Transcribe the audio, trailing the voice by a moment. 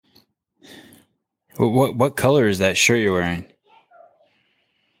What color is that shirt you're wearing?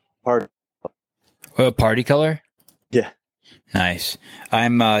 Part. Party color? Yeah. Nice.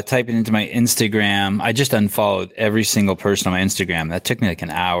 I'm typing into my Instagram. I just unfollowed every single person on my Instagram. That took me like an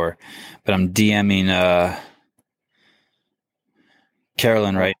hour, but I'm DMing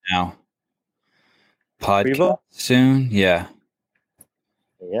Carolyn right now. Podcast Revo? soon. Yeah.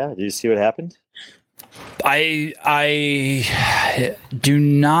 Yeah. Did you see what happened? I do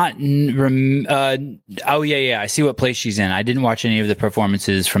not oh yeah. I see what place she's in. I didn't watch any of the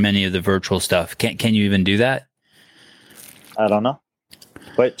performances from any of the virtual stuff. Can you even do that? I don't know.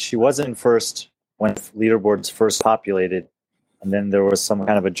 But she was in first when leaderboards first populated, and then there was some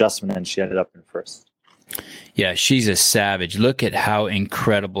kind of adjustment and she ended up in first. Yeah, she's a savage. Look at how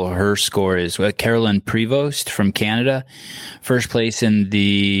incredible her score is. Carolyn Prevost from Canada, first place in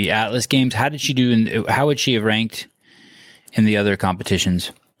the Atlas Games. How did she do? How would she have ranked in the other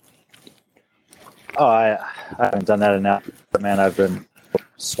competitions? Oh, I haven't done that enough. Man, I've been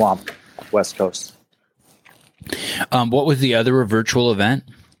swamped West Coast. What was the other virtual event?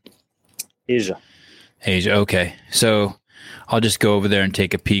 Asia. Okay. So I'll just go over there and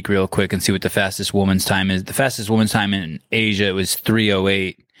take a peek real quick and see what the fastest woman's time is. The fastest woman's time in Asia, it was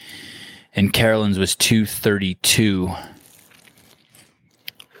 3:08, and Carolyn's was 2:32.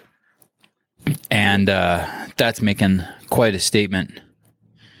 And that's making quite a statement.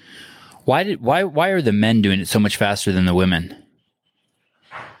 Why are the men doing it so much faster than the women?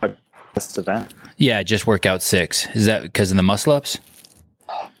 Best event. Yeah, just workout 6. Is that because of the muscle ups?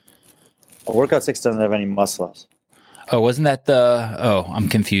 Workout 6 doesn't have any muscle ups. Oh, wasn't that the? Oh, I'm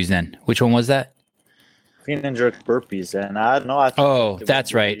confused then. Which one was that? Clean and jerk burpees, and I don't know. Oh,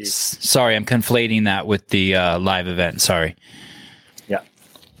 that's right. Sorry, I'm conflating that with the live event. Sorry. Yeah.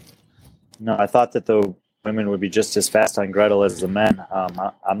 No, I thought that the women would be just as fast on Gretel as the men.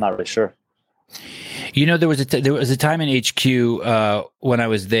 I'm not really sure. You know, there was a time in HQ when I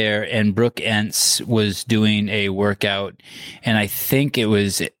was there, and Brooke Entz was doing a workout, and I think it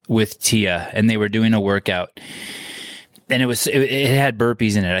was with Tia, and they were doing a workout, and it had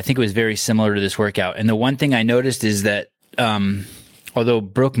burpees in it. I think it was very similar to this workout. And the one thing I noticed is that although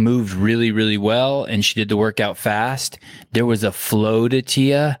Brooke moved really, really well and she did the workout fast, there was a flow to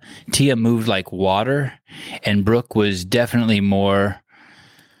Tia. Tia moved like water, and Brooke was definitely more,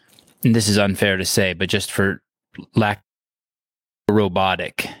 and this is unfair to say, but just for lack of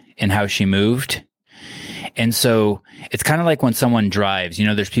robotic in how she moved. And so it's kind of like when someone drives, you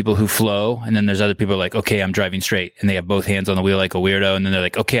know, there's people who flow, and then there's other people like, okay, I'm driving straight, and they have both hands on the wheel like a weirdo. And then they're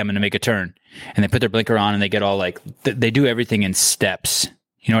like, okay, I'm going to make a turn, and they put their blinker on, and they get all like, they do everything in steps.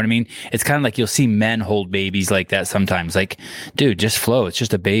 You know what I mean? It's kind of like you'll see men hold babies like that sometimes. Like, dude, just flow. It's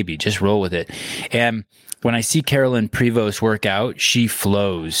just a baby. Just roll with it. And when I see Carolyn Prevost work out, she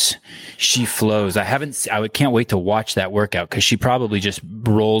flows. She flows. I can't wait to watch that workout because she probably just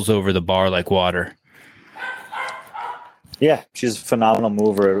rolls over the bar like water. Yeah, she's a phenomenal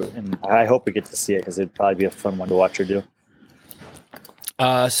mover, and I hope we get to see it because it'd probably be a fun one to watch her do.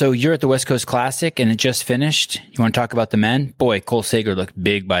 So you're at the West Coast Classic, and it just finished. You want to talk about the men? Boy, Cole Sager looked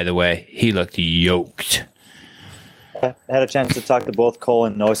big, by the way. He looked yoked. I had a chance to talk to both Cole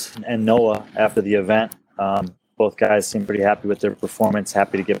and Noah after the event. Both guys seemed pretty happy with their performance,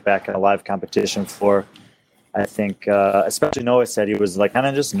 happy to get back in a live competition floor. I think, especially Noah said he was like kind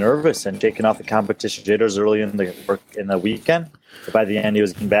of just nervous and taking off the competition jitters early in the weekend. But by the end, he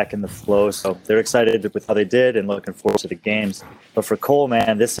was getting back in the flow. So they're excited with how they did and looking forward to the games. But for Cole,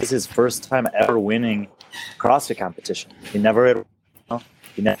 man, this is his first time ever winning CrossFit competition. He never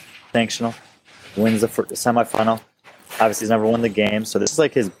sanctional, wins the semifinal. Obviously, he's never won the game. So this is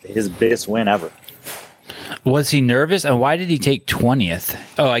like his biggest win ever. Was he nervous? And why did he take 20th?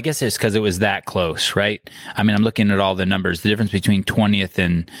 Oh, I guess it's because it was that close, right? I mean, I'm looking at all the numbers. The difference between 20th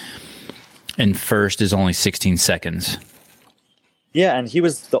and first is only 16 seconds. Yeah, and he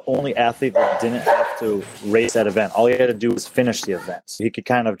was the only athlete that didn't have to race that event. All he had to do was finish the event. So he could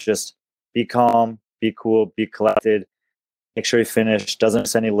kind of just be calm, be cool, be collected, make sure he finished, doesn't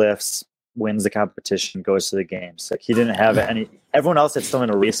miss any lifts, wins the competition, goes to the games. Like he didn't have any. Everyone else had still in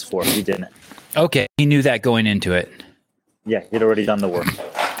a race for him. He didn't. Okay, he knew that going into it. Yeah, he'd already done the work.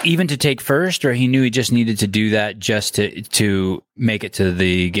 Even to take first, or he knew he just needed to do that just to make it to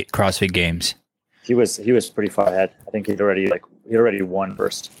the CrossFit Games? He was pretty far ahead. I think he'd already won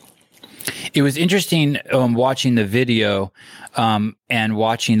first. It was interesting watching the video and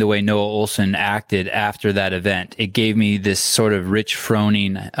watching the way Noah Olson acted after that event. It gave me this sort of Rich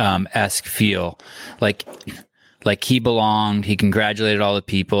Froning esque feel. Like Like he belonged. He congratulated all the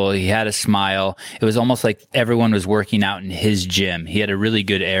people. He had a smile. It was almost like everyone was working out in his gym. He had a really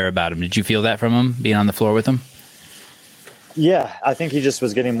good air about him. Did you feel that from him being on the floor with him? Yeah, I think he just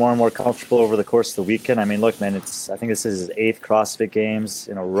was getting more and more comfortable over the course of the weekend. I mean, look, man, I think this is his 8th CrossFit Games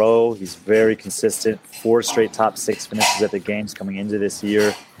in a row. He's very consistent. 4 straight top 6 finishes at the games coming into this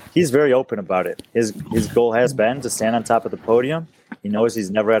year. He's very open about it. His goal has been to stand on top of the podium. He knows he's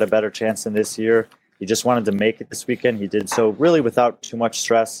never had a better chance than this year. He just wanted to make it this weekend. He did so really without too much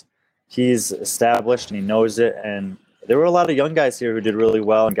stress. He's established and he knows it. And there were a lot of young guys here who did really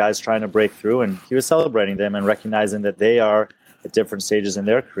well and guys trying to break through. And he was celebrating them and recognizing that they are at different stages in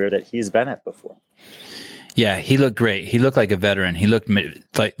their career that he's been at before. Yeah, he looked great. He looked like a veteran. He looked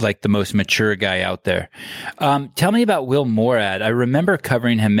like the most mature guy out there. Tell me about Will Morad. I remember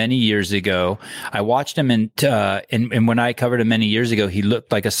covering him many years ago. I watched him, and when I covered him many years ago, he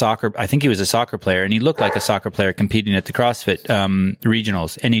looked like I think he was a soccer player, and he looked like a soccer player competing at the CrossFit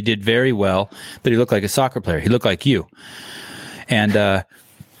regionals, and he did very well, but he looked like a soccer player. He looked like you. And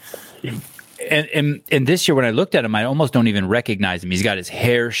this year when I looked at him, I almost don't even recognize him. He's got his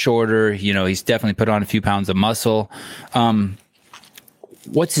hair shorter. He's definitely put on a few pounds of muscle.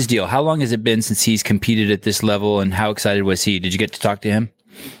 What's his deal? How long has it been since he's competed at this level, and how excited was he? Did you get to talk to him?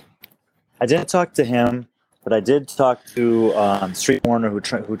 I didn't talk to him, but I did talk to Street Warner, who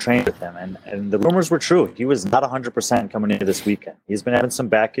trained with him, and the rumors were true. He was not 100% coming into this weekend. He's been having some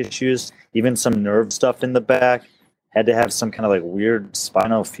back issues, even some nerve stuff in the back. Had to have some kind of like weird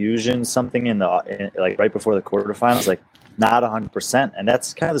spinal fusion, something in like right before the quarterfinals, like not 100%. And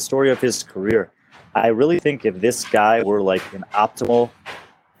that's kind of the story of his career. I really think if this guy were like in optimal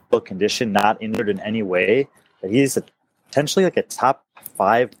condition, not injured in any way, that he's potentially like a top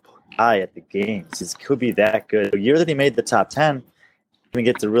 5 guy at the games. He could be that good. The year that he made the top 10, we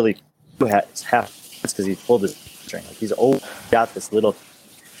get to really half because he pulled his string. Like he's got this little.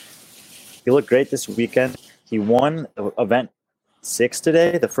 He looked great this weekend. He won event 6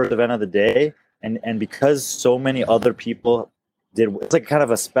 today, the first event of the day, and because so many other people did, it's like kind of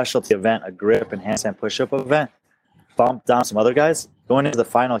a specialty event, a grip and handstand push-up event, bumped down some other guys. Going into the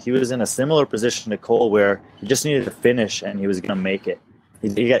final, he was in a similar position to Cole where he just needed to finish and he was going to make it.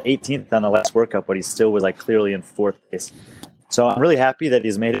 He got 18th on the last workout, but he still was like clearly in 4th place. So I'm really happy that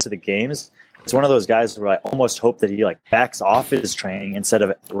he's made it to the games. It's one of those guys where I almost hope that he like backs off his training instead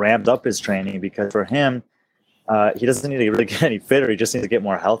of ramped up his training, because for him, he doesn't need to really get any fitter. He just needs to get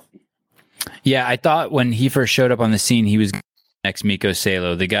more healthy. Yeah, I thought when he first showed up on the scene, he was next Miko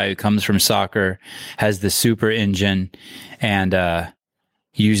Salo, the guy who comes from soccer, has the super engine, and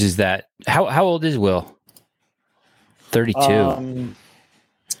uses that. How old is Will? 32.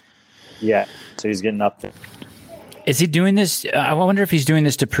 Yeah, so he's getting up there. Is he doing this? I wonder if he's doing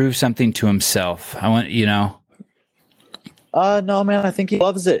this to prove something to himself. No, man, I think he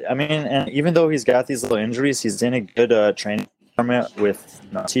loves it. I mean, and even though he's got these little injuries, he's in a good training environment with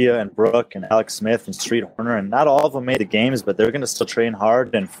Tia and Brooke and Alex Smith and Street Horner, and not all of them made the games, but they're going to still train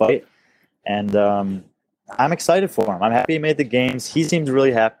hard and fight. And I'm excited for him. I'm happy he made the games. He seemed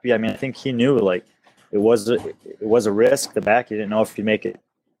really happy. I mean, I think he knew like it was a risk. The back, he didn't know if he'd make it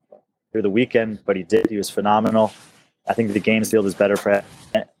through the weekend, but he did. He was phenomenal. I think the games field is better for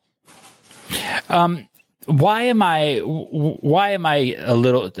him. Why am I a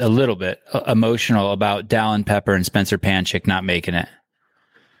little bit emotional about Dallin Pepper and Spencer Panchik not making it?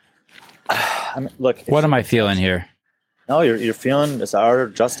 I mean, look, what am I feeling here? No, your feeling is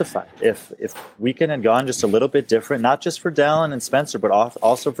justified. If weekend had gone just a little bit different, not just for Dallin and Spencer, but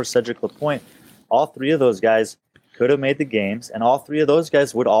also for Cedric Lapointe, all 3 of those guys could have made the games, and all 3 of those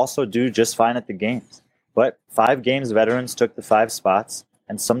guys would also do just fine at the games. But 5 games veterans took the 5 spots,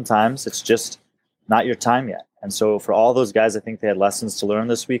 and sometimes it's just not your time yet. And so for all those guys, I think they had lessons to learn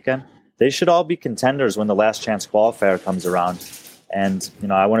this weekend. They should all be contenders when the last chance qualifier comes around. And,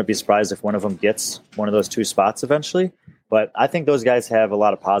 I wouldn't be surprised if one of them gets one of those 2 spots eventually. But I think those guys have a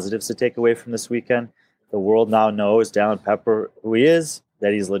lot of positives to take away from this weekend. The world now knows Dallin Pepper, who he is,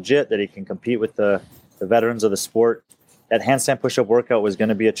 that he's legit, that he can compete with the veterans of the sport. That handstand push-up workout was going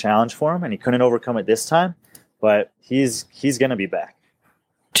to be a challenge for him, and he couldn't overcome it this time. But he's going to be back.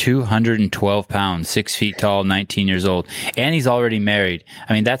 212 pounds, 6 feet tall, 19 years old. And he's already married.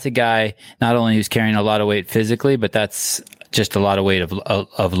 I mean, that's a guy not only who's carrying a lot of weight physically, but that's just a lot of weight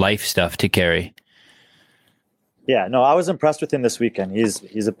of life stuff to carry. Yeah, no, I was impressed with him this weekend.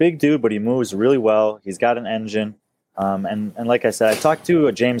 He's a big dude, but he moves really well. He's got an engine. And like I said, I talked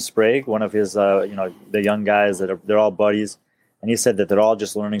to James Sprague, one of his, the young guys they're all buddies. And he said that they're all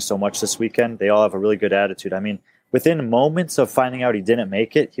just learning so much this weekend. They all have a really good attitude. I mean, within moments of finding out he didn't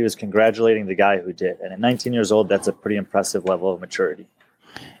make it, he was congratulating the guy who did. And at 19 years old, that's a pretty impressive level of maturity.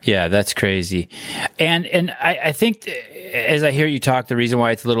 Yeah, that's crazy. And I think as I hear you talk, the reason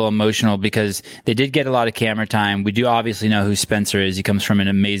why it's a little emotional, because they did get a lot of camera time. We do obviously know who Spencer is. He comes from an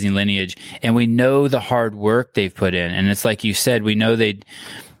amazing lineage, and we know the hard work they've put in. And it's like you said, we know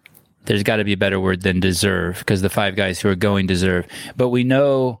there's got to be a better word than deserve, because the 5 guys who are going deserve. But we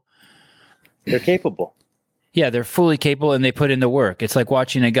know they're capable. Yeah, they're fully capable, and they put in the work. It's like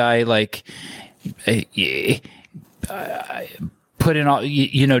watching a guy put in all,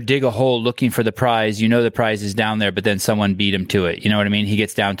 dig a hole looking for the prize. The prize is down there, but then someone beat him to it. You know what I mean? He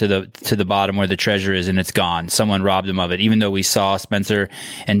gets down to the bottom where the treasure is, and it's gone. Someone robbed him of it. Even though we saw Spencer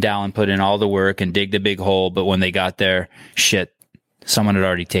and Dallin put in all the work and dig the big hole, but when they got there, someone had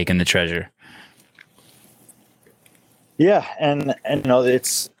already taken the treasure. Yeah, and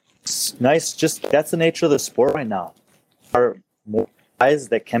it's nice. Just that's the nature of the sport right now. There are more guys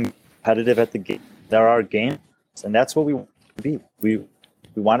that can be competitive at the game. There are games, and that's what we want to be. We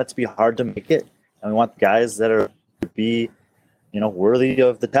want it to be hard to make it, and we want guys that are to be, worthy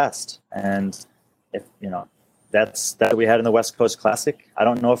of the test. And if that's that we had in the West Coast Classic. I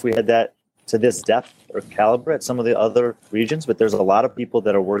don't know if we had that to this depth or caliber at some of the other regions, but there's a lot of people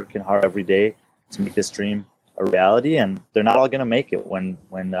that are working hard every day to make this dream a reality, and they're not all going to make it when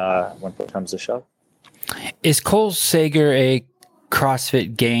it comes to shove. Is Cole Sager a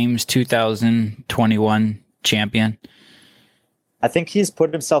CrossFit Games 2021 champion? I think he's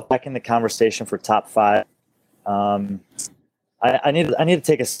put himself back in the conversation for top 5. I need to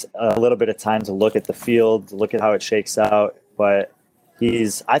take a little bit of time to look at the field, look at how it shakes out, but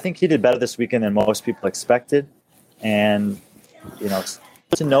I think he did better this weekend than most people expected. And,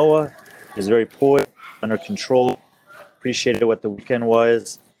 to Noah, he's very poised, under control, appreciated what the weekend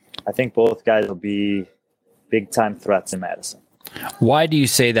was. I think both guys will be big-time threats in Madison. Why do you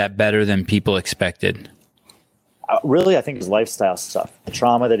say that better than people expected? Really, I think his lifestyle stuff. The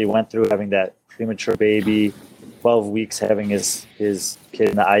trauma that he went through, having that premature baby, 12 weeks having his kid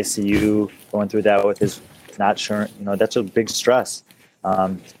in the ICU, going through that with his not sure, that's a big stress.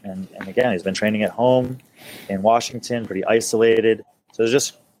 And again, he's been training at home in Washington, pretty isolated. So there's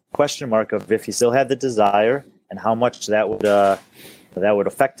just question mark of if he still had the desire and how much that would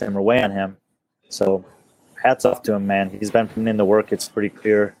affect him or weigh on him. So hats off to him, man. He's been putting in the work. It's pretty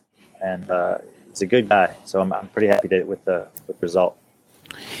clear, and he's a good guy. So I'm pretty happy with the result.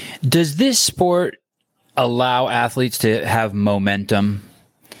 Does this sport allow athletes to have momentum?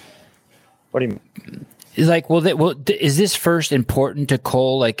 What do you mean? Like, is this first important to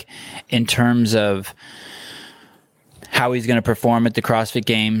Cole, like in terms of how he's going to perform at the CrossFit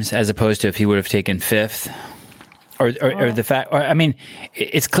Games, as opposed to if he would have taken 5th, or the fact, or I mean,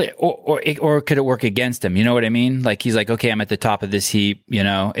 it's clear, or could it work against him? You know what I mean? Like he's like, okay, I'm at the top of this heap.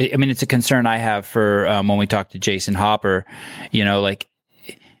 I mean, it's a concern I have for when we talk to Jason Hopper. Like,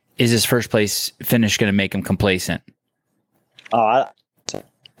 is his first place finish going to make him complacent?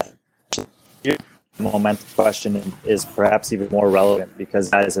 The momentum question is perhaps even more relevant because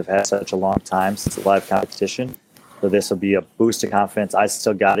guys have had such a long time since the live competition. So this will be a boost of confidence. I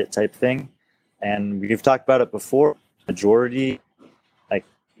still got it type thing. And we've talked about it before.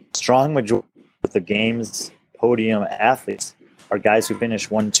 Strong majority of the games podium athletes are guys who finish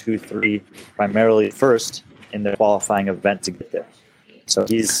 1, 2, 3, primarily first in the qualifying event to get there. So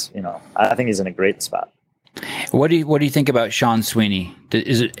he's, I think he's in a great spot. What do you think about Sean Sweeney?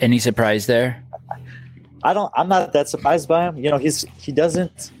 Is it any surprise there? I'm not that surprised by him. He's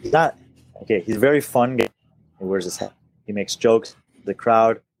very fun guy. He wears his hat. He makes jokes. The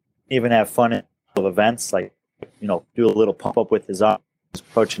crowd even have fun at events, like, do a little pump up with his arm. He's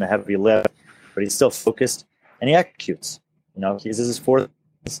approaching a heavy lift, but he's still focused and he executes. He's his 4th.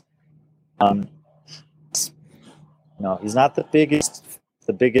 He's not the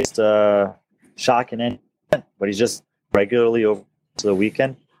biggest shock in any event, but he's just regularly over to the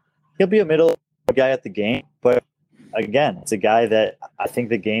weekend. He'll be a middle guy at the game, but again, it's a guy that I think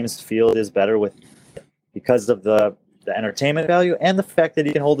the games field is better with because of the entertainment value and the fact that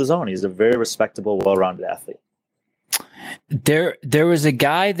he can hold his own. He's a very respectable, well-rounded athlete. There was a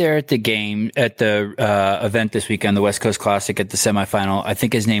guy there at the game, at the event this weekend, the West Coast Classic at the semifinal. I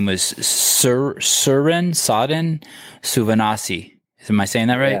think his name was Sadin Suvanasi. Am I saying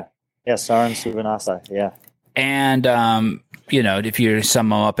that right? Yeah, Saran Suvanasa, yeah. And, if you sum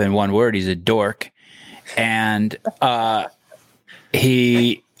him up in one word, he's a dork. And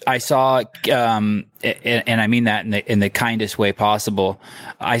he I saw, and I mean that in the kindest way possible.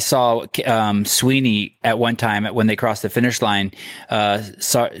 I saw Sweeney at one time when they crossed the finish line.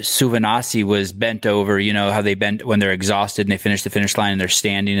 Suvanasi was bent over. You know how they bend when they're exhausted and they finish the finish line and they're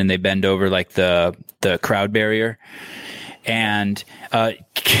standing and they bend over like the crowd barrier. And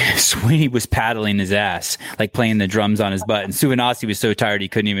Sweeney was paddling his ass, like playing the drums on his butt. And Suvanasi was so tired he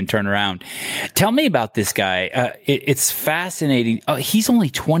couldn't even turn around. Tell me about this guy. It's fascinating. He's only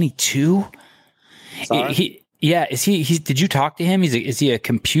 22. Sorry? Is he? Did you talk to him? Is he a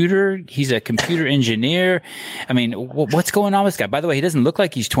computer? He's a computer engineer. I mean, what's going on with this guy? By the way, he doesn't look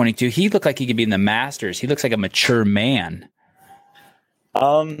like he's 22. He looked like he could be in the Masters. He looks like a mature man.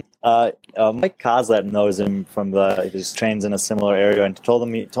 Mike Kozlat knows him from he just trains in a similar area and told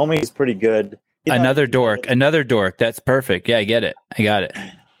me he's pretty good. Another dork. That's perfect. Yeah, I get it. I got it.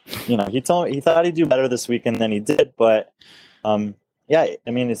 You know, he told me he thought he'd do better this weekend than he did, but yeah,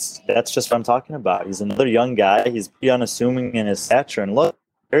 I mean, that's just what I'm talking about. He's another young guy. He's pretty unassuming in his stature and look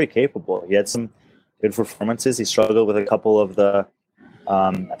very capable. He had some good performances. He struggled with a couple of the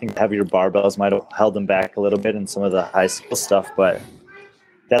I think heavier barbells might have held him back a little bit in some of the high skill stuff, but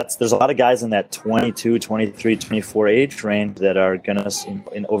there's a lot of guys in that 22, 23, 24 age range that are going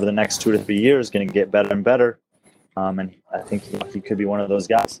to, over the next 2 to 3 years, going to get better and better. And I think he could be one of those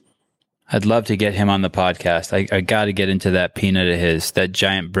guys. I'd love to get him on the podcast. I got to get into that peanut of his, that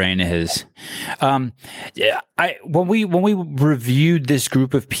giant brain of his. When we reviewed this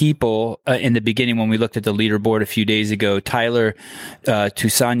group of people in the beginning, when we looked at the leaderboard a few days ago, Tyler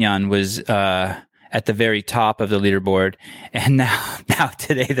Toussaint was at the very top of the leaderboard. And now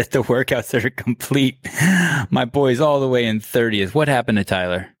today that the workouts are complete, my boy's all the way in 30th. What happened to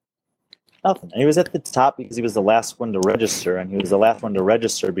Tyler? Nothing. He was at the top because he was the last one to register, and he was the last one to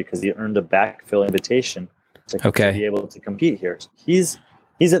register because he earned a backfill invitation to be able to compete here. He's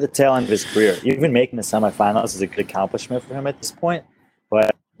at the tail end of his career. Even making the semifinals is a good accomplishment for him at this point.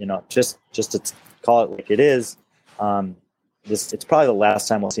 But you know, just to call it like it is, it's probably the last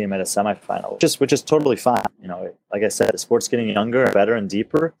time we'll see him at a semifinal, which is totally fine. You know, like I said, the sport's getting younger, better, and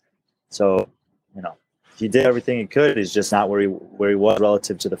deeper. So, you know, he did everything he could. He's just not where he was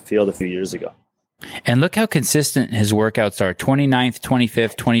relative to the field a few years ago. And look how consistent his workouts are. 29th,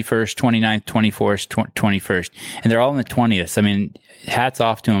 25th, 21st, 29th, 24th, 21st. And they're all in the 20th. I mean, hats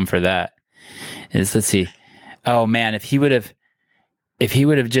off to him for that. Let's see. Oh man, if he would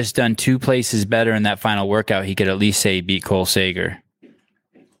have just done 2 places better in that final workout, he could at least say he beat Cole Sager.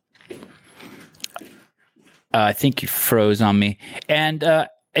 I think you froze on me. And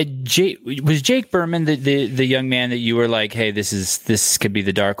was Jake Berman the young man that you were like, hey, this could be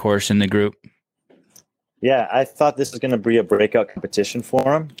the dark horse in the group? Yeah, I thought this was going to be a breakout competition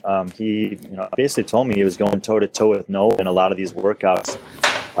for him. He basically told me he was going toe to toe with Noah in a lot of these workouts.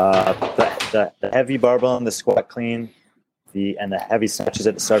 The heavy barbell and the squat clean, and the heavy snatches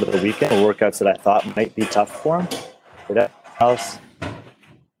at the start of the weekend were workouts that I thought might be tough for him. But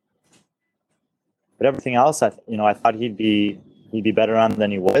everything else, I thought he'd be better on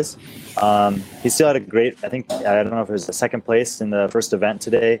than he was. He still had a great, I don't know if it was the second place in the first event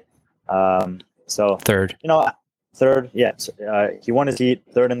today. So third. Third, yeah. He won his heat,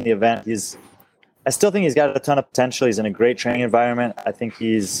 third in the event. I still think he's got a ton of potential. He's in a great training environment. I think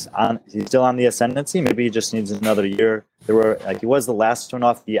he's still on the ascendancy. Maybe he just needs another year. He was the last one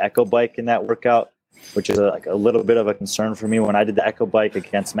off the Echo bike in that workout, which is a little bit of a concern for me. When I did the Echo bike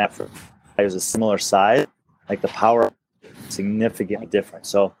against Matt, I was a similar size. Like the power significantly different.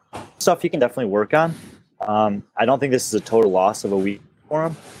 So stuff he can definitely work on. I don't think this is a total loss of a week for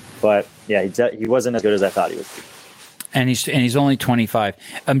him, but yeah, he wasn't as good as I thought he would be. And he's only 25.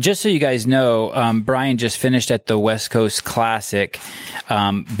 Just so you guys know, Brian just finished at the West Coast Classic,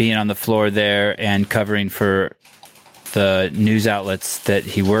 being on the floor there and covering for the news outlets that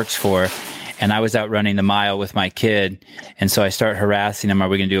he works for. And I was out running the mile with my kid. And so I start harassing him. Are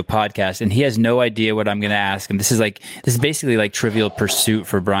we going to do a podcast? And he has no idea what I'm going to ask him. This is basically like Trivial Pursuit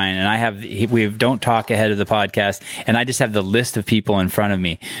for Brian. And we don't talk ahead of the podcast. And I just have the list of people in front of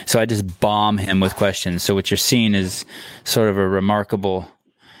me. So I just bomb him with questions. So what you're seeing is sort of a remarkable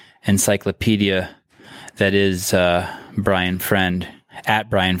encyclopedia that is Brian Friend, at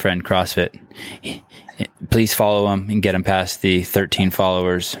Brian Friend CrossFit. Please follow him and get him past the 13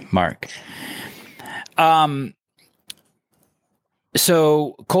 followers mark.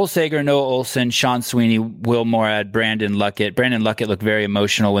 So Cole Sager, Noah Olson, Sean Sweeney, Will Morad, Brandon Luckett. Brandon Luckett looked very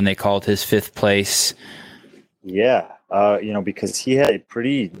emotional when they called his 5th place. Yeah, because he had a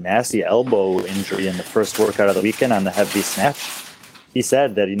pretty nasty elbow injury in the first workout of the weekend on the heavy snatch. He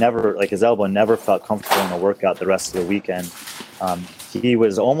said that his elbow never felt comfortable in the workout the rest of the weekend. he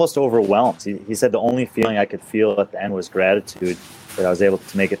was almost overwhelmed. He said the only feeling I could feel at the end was gratitude that I was able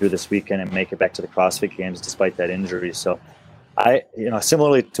to make it through this weekend and make it back to the CrossFit Games despite that injury. So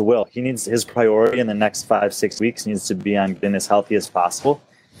similarly to Will, he needs his priority in the next 5-6 weeks needs to be on getting as healthy as possible.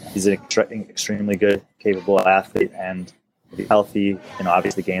 He's an extremely good, capable athlete, and if he's healthy,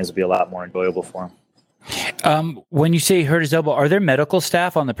 obviously games will be a lot more enjoyable for him. When you say he hurt his elbow, are there medical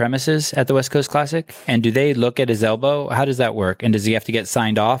staff on the premises at the West Coast Classic? And do they look at his elbow? How does that work? And does he have to get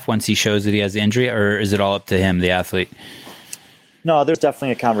signed off once he shows that he has the injury, or is it all up to him, the athlete? No, there's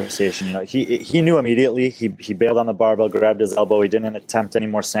definitely a conversation. He knew immediately. He bailed on the barbell, grabbed his elbow. He didn't attempt any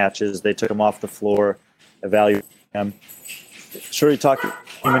more snatches. They took him off the floor, evaluated him. Sure, he talked to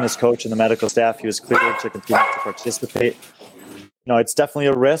him and his coach and the medical staff. He was cleared to continue to participate. It's definitely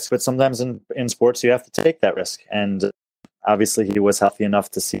a risk, but sometimes in sports you have to take that risk. And obviously he was healthy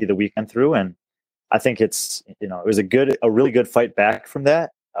enough to see the weekend through. And I think it was a really good fight back from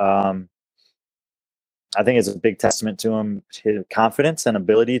that. I think it's a big testament to him, his confidence and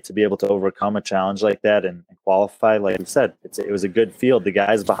ability to be able to overcome a challenge like that and qualify. Like you said, it was a good field. The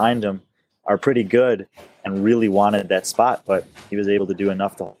guys behind him are pretty good and really wanted that spot, but he was able to do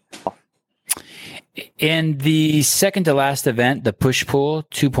enough to. In the second to last event, the push-pull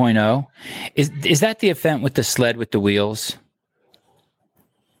 2.0, is that the event with the sled with the wheels?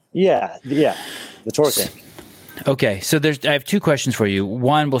 Yeah, the torque. Okay, so I have two questions for you.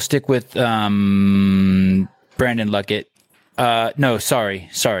 One, we'll stick with Brandon Luckett. No, sorry.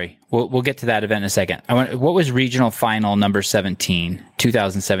 We'll get to that event in a second. What was regional final number 17,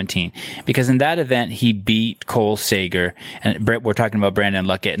 2017? Because in that event, he beat Cole Sager, and we're talking about Brandon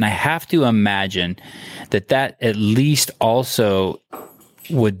Luckett. And I have to imagine that at least also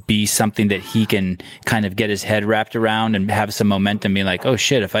would be something that he can kind of get his head wrapped around and have some momentum, be like, oh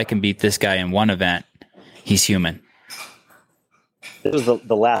shit, if I can beat this guy in one event, he's human. This was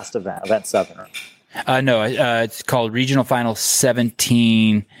the last event 7. No, it's called Regional Final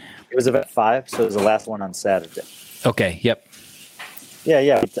 17. It was event 5, so it was the last one on Saturday. Okay. Yep.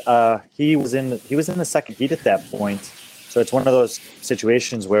 Yeah. He was in the second heat at that point, so it's one of those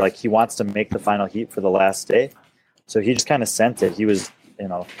situations where he wants to make the final heat for the last day, so he just kind of sent it. He was,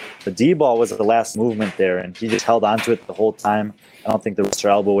 the D ball was the last movement there, and he just held onto it the whole time. I don't think the wrist or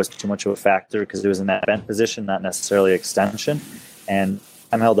elbow was too much of a factor because it was in that bent position, not necessarily extension, and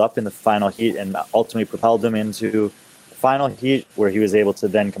I'm held up in the final heat and ultimately propelled him into the final heat where he was able to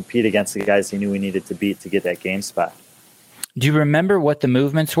then compete against the guys he knew he needed to beat to get that game spot. Do you remember what the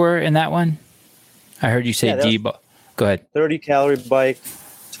movements were in that one? I heard you say D-ball. Go ahead. 30 calorie bike,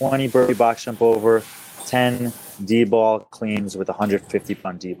 20 burpee box jump over, 10 D-ball cleans with 150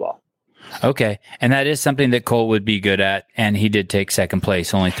 pound D-ball. Okay. And that is something that Cole would be good at. And he did take second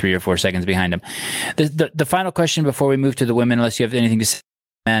place, only 3 or 4 seconds behind him. The final question before we move to the women, unless you have anything to say,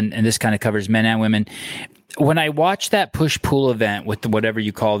 and this kind of covers men and women. When I watch that push-pull event with whatever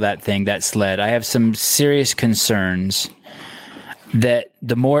you call that thing, that sled, I have some serious concerns that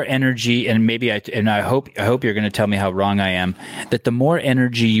the more energy, and maybe I hope you're going to tell me how wrong I am, that the more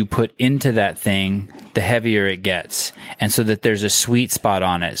energy you put into that thing, the heavier it gets. And so that there's a sweet spot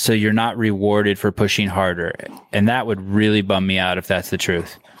on it. So you're not rewarded for pushing harder. And that would really bum me out if that's the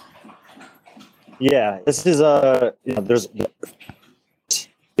truth. Yeah, this is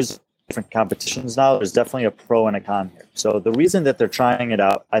there's different competitions now. There's definitely a pro and a con here. So the reason that they're trying it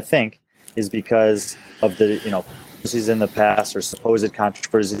out, I think, is because of the controversies in the past or supposed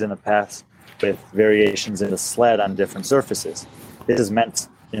controversies in the past with variations in the sled on different surfaces. This is meant,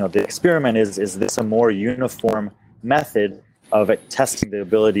 the experiment is this a more uniform method of testing the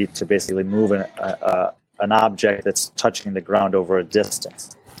ability to basically move an object that's touching the ground over a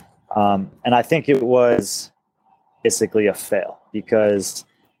distance. And I think it was basically a fail because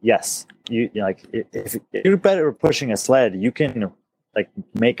yes, if you're better at pushing a sled, you can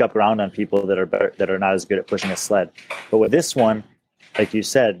make up ground on people that are not as good at pushing a sled. But with this one, like you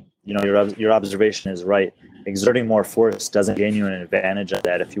said, your observation is right. Exerting more force doesn't gain you an advantage on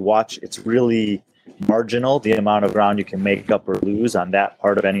that. If you watch, it's really marginal the amount of ground you can make up or lose on that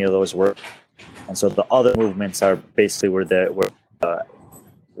part of any of those work. And so the other movements are basically where the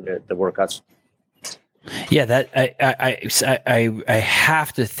workouts. Yeah, that I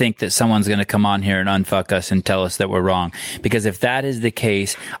have to think that someone's going to come on here and unfuck us and tell us that we're wrong. Because if that is the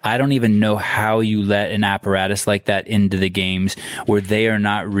case, I don't even know how you let an apparatus like that into the games where they are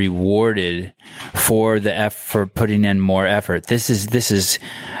not rewarded for for putting in more effort.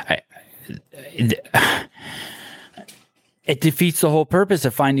 It defeats the whole purpose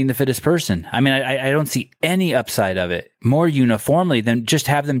of finding the fittest person. I mean, I don't see any upside of it more uniformly than just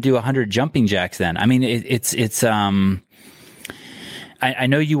have them do 100 jumping jacks then. I mean, I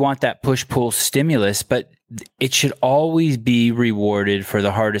know you want that push-pull stimulus, but it should always be rewarded for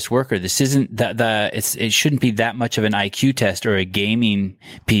the hardest worker. This isn't it shouldn't be that much of an IQ test or a gaming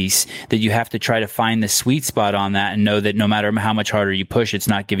piece that you have to try to find the sweet spot on that and know that no matter how much harder you push, it's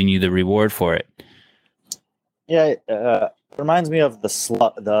not giving you the reward for it. Yeah, it reminds me of the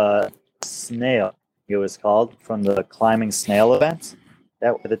snail, it was called, from the climbing snail event,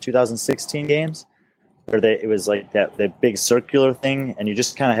 that the 2016 games. Where it was like that big circular thing, and you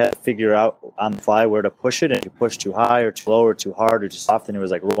just kind of had to figure out on the fly where to push it. And if you push too high or too low or too hard or too soft, and it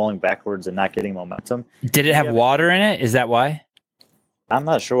was like rolling backwards and not getting momentum. Did it have water in it? Is that why? I'm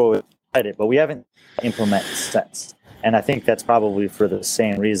not sure what we did it, but we haven't implemented since. And I think that's probably for the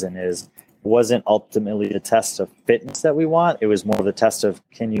same reason, is it wasn't ultimately the test of fitness that we want. It was more of the test of,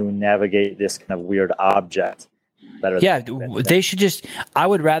 can you navigate this kind of weird object better? Yeah, they should just, I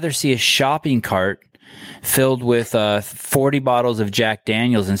would rather see a shopping cart filled with 40 bottles of Jack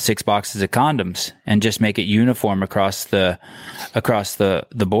Daniels and 6 boxes of condoms, and just make it uniform across the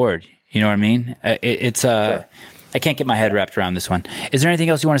board. You know what I mean? Sure. I can't get my head wrapped around this one. Is there anything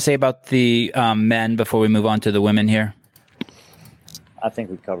else you want to say about the men before we move on to the women here? I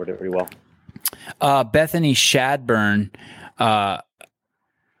think we covered it pretty well. Bethany Shadburn, I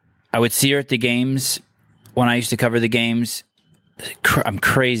would see her at the games when I used to cover the games. I'm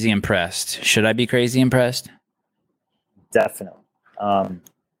crazy impressed. Should I be crazy impressed? Definitely.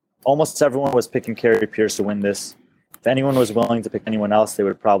 Almost everyone was picking Carrie Pierce to win this. If anyone was willing to pick anyone else, they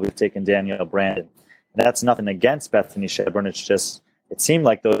would have probably taken Danielle Brandon. And that's nothing against Bethany Shadburn. It's just, it seemed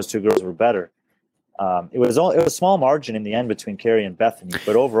like those two girls were better. It was a small margin in the end between Carrie and Bethany,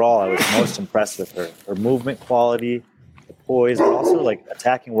 but overall, I was most impressed with her. Her movement quality, the poise, but also like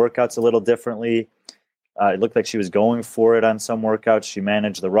attacking workouts a little differently. It looked like she was going for it on some workouts. She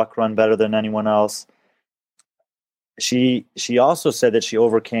managed the ruck run better than anyone else. She also said that she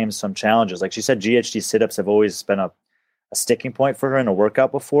overcame some challenges. Like she said, GHD sit-ups have always been a sticking point for her in a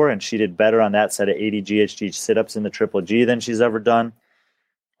workout before, and she did better on that set of 80 GHD sit-ups in the Triple G than she's ever done.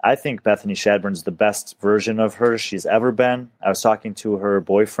 I think Bethany Shadburn's the best version of her she's ever been. I was talking to her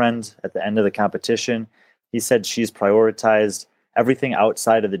boyfriend at the end of the competition. He said she's prioritized everything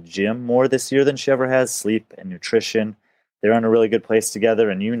outside of the gym more this year than she ever has, sleep and nutrition. They're in a really good place together,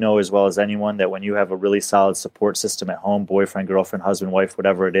 and you know as well as anyone that when you have a really solid support system at home, boyfriend, girlfriend, husband, wife,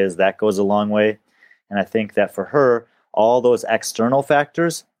 whatever it is, that goes a long way. And I think that for her, all those external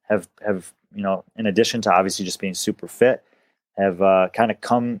factors have in addition to obviously just being super fit, have kind of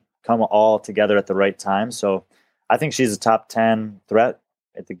come all together at the right time. So I think she's a top 10 threat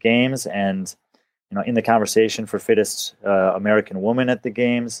at the games, and in the conversation for fittest American woman at the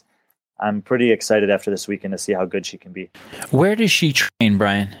games. I'm pretty excited after this weekend to see how good she can be. Where does she train,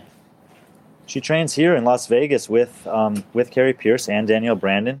 Brian? She trains here in Las Vegas with Carrie Pierce and Danielle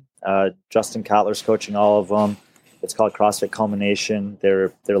Brandon. Justin Kotler's coaching all of them. It's called CrossFit Culmination.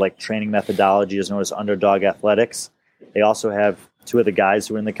 Their like training methodology is known as Underdog Athletics. They also have two of the guys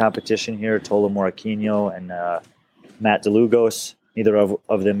who are in the competition here, Tola Moraquino and Matt DeLugos. Neither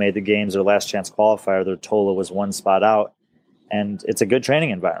of them made the games or last chance qualifier. Their Tola was one spot out. And it's a good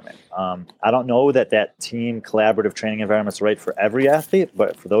training environment. I don't know that team collaborative training environment is right for every athlete,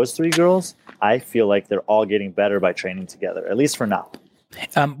 but for those three girls, I feel like they're all getting better by training together, at least for now.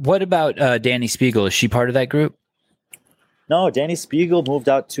 What about Danny Spiegel? Is she part of that group? No, Danny Spiegel moved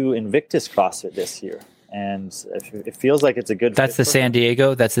out to Invictus CrossFit this year. And it feels like it's a good That's the San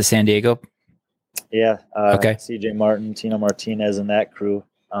Diego? That's the San Diego? Yeah. Okay. CJ Martin, Tina Martinez, and that crew.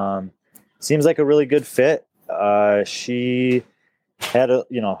 Seems like a really good fit. She had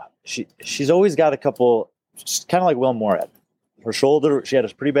she's always got a couple, kind of like Will Morad. Her shoulder, she had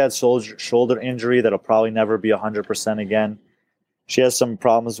a pretty bad shoulder injury that'll probably never be 100% again. She has some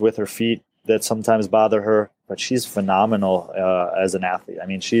problems with her feet that sometimes bother her, but she's phenomenal as an athlete. I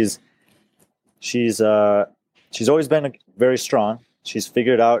mean, she's always been very strong. She's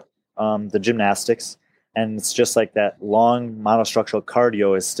figured out the gymnastics, and it's just like that long monostructural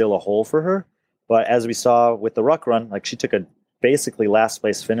cardio is still a hole for her. But as we saw with the ruck run, like she took a basically last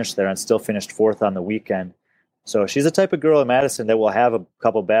place finish there and still finished fourth on the weekend. So she's the type of girl in Madison that will have a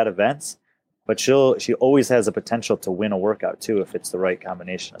couple bad events, but she always has the potential to win a workout too if it's the right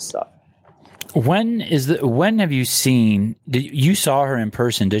combination of stuff. When have you seen? You saw her in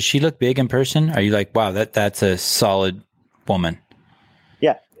person? Does she look big in person? Are you like, wow, that's a solid woman?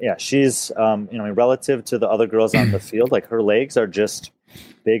 Yeah. She's relative to the other girls on the field, like her legs are just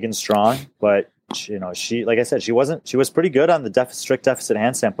big and strong, but she, like I said, she was pretty good on the strict deficit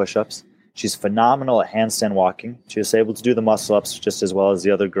handstand push-ups. She's phenomenal at handstand walking. She was able to do the muscle ups just as well as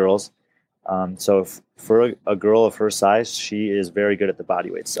the other girls. So for a girl of her size, she is very good at the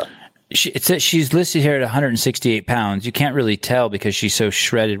body weight stuff. It says she's listed here at 168 pounds. You can't really tell because she's so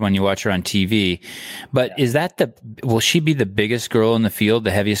shredded when you watch her on TV. But will she be the biggest girl in the field,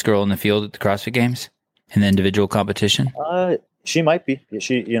 the heaviest girl in the field at the CrossFit Games in the individual competition? She might be.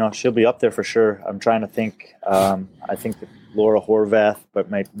 She'll be up there for sure. I'm trying to think. I think that Laura Horvath,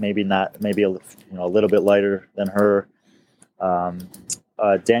 but maybe not. Maybe a little bit lighter than her.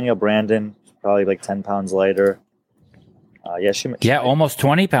 Danielle Brandon, probably like 10 pounds lighter. She almost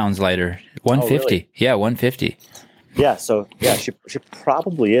 20 pounds lighter. 150. Oh, really? Yeah, 150. Yeah, so she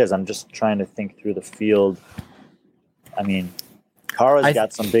probably is. I'm just trying to think through the field. I mean, Kara's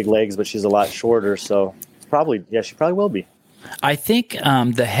got some big legs, but she's a lot shorter, so she probably will be. I think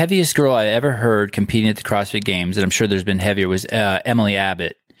the heaviest girl I ever heard competing at the CrossFit Games, and I'm sure there's been heavier, was Emily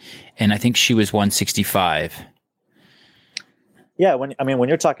Abbott, and I think she was 165. Yeah, when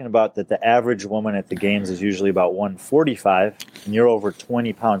you're talking about that, the average woman at the games is usually about 145, and you're over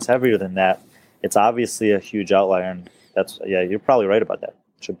 20 pounds heavier than that. It's obviously a huge outlier, and you're probably right about that.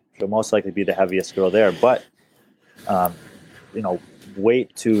 She'll most likely be the heaviest girl there, but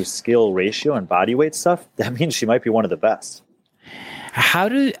weight to skill ratio and body weight stuff, that means she might be one of the best. How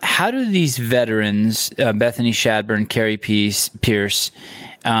do these veterans, Bethany Shadburn, Carrie Pierce,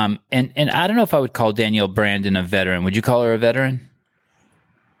 and I don't know if I would call Danielle Brandon a veteran. Would you call her a veteran?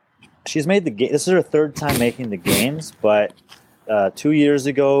 She's made the game. This is her third time making the games, but 2 years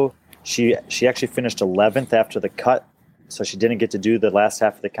ago, she actually finished 11th after the cut, so she didn't get to do the last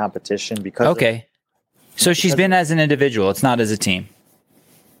half of the competition because. Okay, so she's been as an individual. It's not as a team.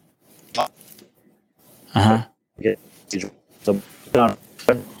 So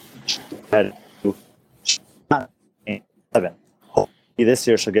hopefully this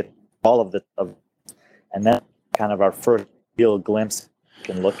year she'll get all of and then kind of our first real glimpse we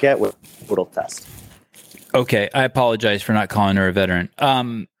can look at with total test. Okay, I apologize for not calling her a veteran.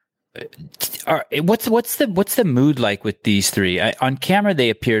 What's the mood like with these three? On camera, they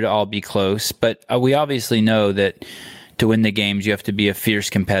appear to all be close, but we obviously know that to win the games, you have to be a fierce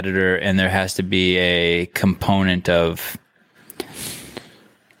competitor, and there has to be a component of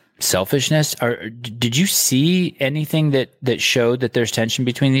selfishness. Did you anything that showed that there's tension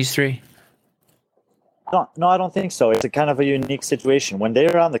between these three? No, I don't think so. It's a kind of a unique situation. When they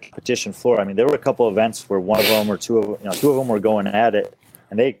were on the competition floor, I mean, there were a couple of events where one of them or two of them were going at it,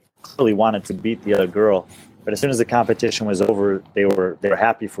 and they clearly wanted to beat the other girl. But as soon as the competition was over, they were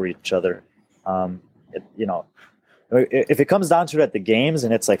happy for each other. If it comes down to it at the games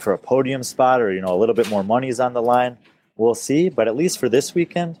and it's like for a podium spot or a little bit more money's on the line, we'll see. But at least for this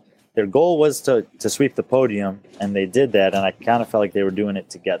weekend, their goal was to sweep the podium, and they did that. And I kind of felt like they were doing it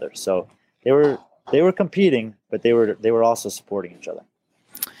together. So they were competing, but they were also supporting each other.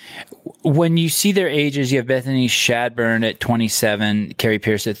 When you see their ages, you have Bethany Shadburn at 27, Carrie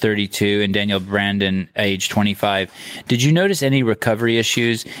Pierce at 32, and Danielle Brandon age 25. Did you notice any recovery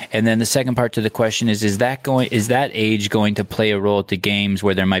issues? And then the second part to the question is that age going to play a role at the games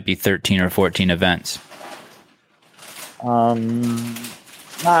where there might be 13 or 14 events? I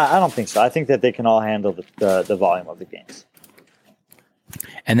don't think so. I think that they can all handle the volume of the games.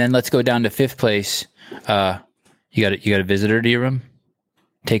 And then let's go down to fifth place. You got a visitor to your room?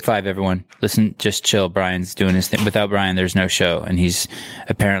 Take 5, everyone. Listen, just chill. Brian's doing his thing. Without Brian, there's no show, and he's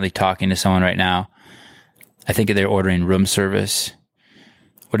apparently talking to someone right now. I think they're ordering room service.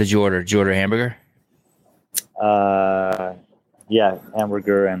 What did you order? Did you order a hamburger? Yeah,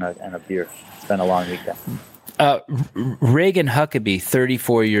 hamburger and a beer. It's been a long weekend. Reagan Huckabee,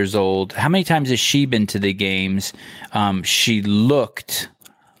 34 years old. How many times has she been to the games? She looked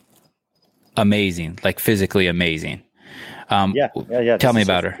amazing, like physically amazing. Yeah. Tell me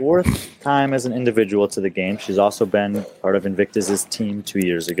about her. Fourth time as an individual to the game. She's also been part of Invictus's team 2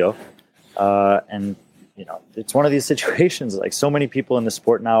 years ago. And it's one of these situations, like so many people in the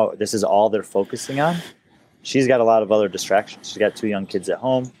sport now, this is all they're focusing on. She's got a lot of other distractions. She's got 2 young kids at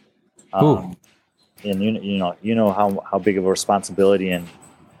home. And you know how big of a responsibility and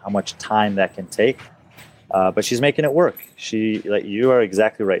how much time that can take. But she's making it work. You are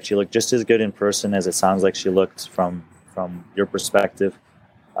exactly right. She looked just as good in person as it sounds like she looked from your perspective.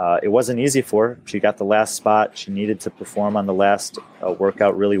 It wasn't easy for her. She got the last spot. She needed to perform on the last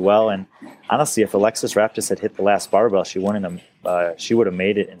workout really well. And honestly, if Alexis Raptis had hit the last barbell, she would have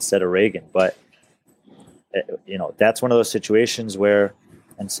made it instead of Reagan. But that's one of those situations where,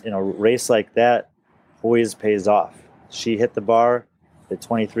 in a race like that, always pays off. She hit the bar. The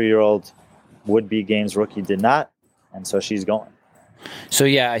 23-year-old would-be games rookie did not, and so she's going. So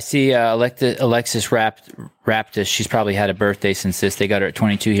yeah, I see Alexis Raptis. She's probably had a birthday since this. They got her at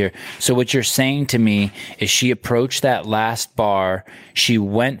 22 here. So what you're saying to me is she approached that last bar, she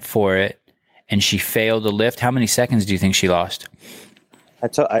went for it, and she failed the lift. How many seconds do you think she lost?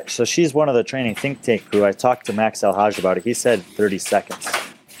 So she's one of the training think tank crew. I talked to Max Alhaj about it. He said 30 seconds.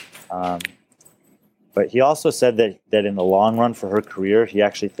 But he also said that in the long run for her career, he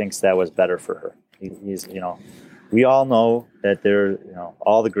actually thinks that was better for her. He's we all know that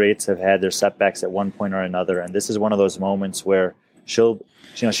all the greats have had their setbacks at one point or another, and this is one of those moments where she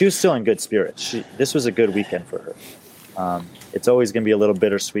was still in good spirits. This was a good weekend for her. It's always going to be a little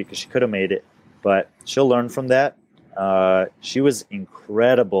bittersweet because she could have made it, but she'll learn from that. She was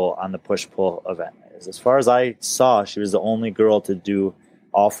incredible on the push-pull event. As far as I saw, she was the only girl to do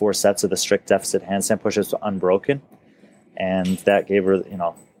all 4 sets of the strict deficit handstand push-ups unbroken, and that gave her,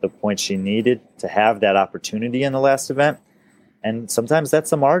 the points she needed to have that opportunity in the last event. And sometimes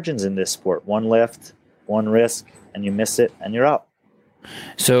that's the margins in this sport. One lift, one risk, and you miss it, and you're out.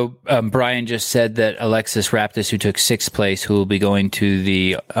 So Brian just said that Alexis Raptis, who took 6th place, who will be going to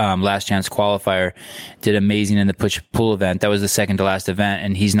the last chance qualifier, did amazing in the push-pull event. That was the second to last event,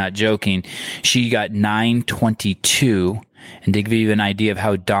 and he's not joking. She got 9:22. And to give you an idea of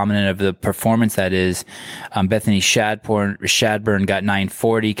how dominant of the performance that is, Bethany Shadburn got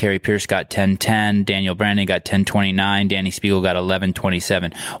 9:40, Carrie Pierce got 10:10, Daniel Brandon got 10:29, Danny Spiegel got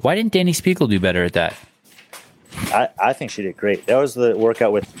 11:27. Why didn't Danny Spiegel do better at that? I think she did great. That was the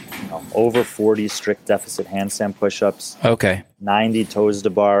workout with over 40 strict deficit handstand push-ups. Okay. 90 toes to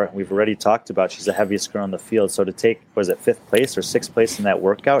bar. We've already talked about she's the heaviest girl on the field. So to take, was it 5th place or 6th place in that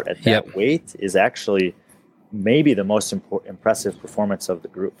workout at that weight is actually maybe the most impressive performance of the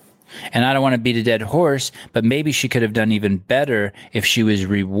group. And I don't want to beat a dead horse, but maybe she could have done even better if she was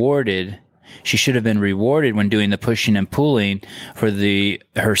rewarded. She should have been rewarded when doing the pushing and pulling for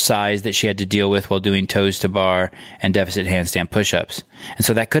her size that she had to deal with while doing toes to bar and deficit handstand push-ups. And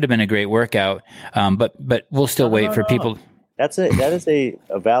so that could have been a great workout. But we'll still wait for people. That is a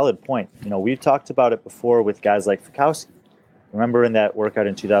valid point. We've talked about it before with guys like Fikowski. Remember in that workout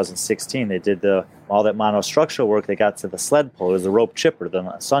in 2016, they did all that monostructural work. They got to the sled pull. It was the rope chipper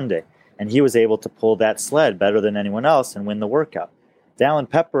on Sunday. And he was able to pull that sled better than anyone else and win the workout. Dallin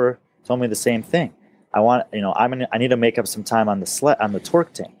Pepper told me the same thing. I need to make up some time on the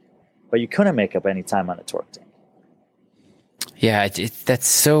torque tank. But you couldn't make up any time on the torque tank. Yeah, that's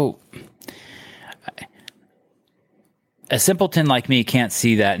so... A simpleton like me can't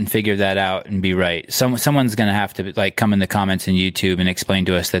see that and figure that out and be right. Someone's going to have to come in the comments in YouTube and explain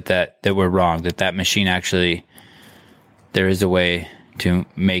to us that we're wrong, that machine actually, there is a way to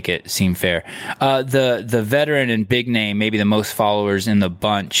make it seem fair. The veteran and big name, maybe the most followers in the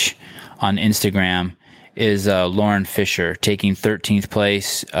bunch on Instagram, is Lauren Fisher, taking 13th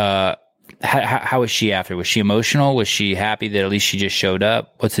place. How was she after? Was she emotional? Was she happy that at least she just showed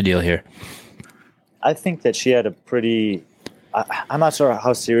up? What's the deal here? I think that she had a pretty... I'm not sure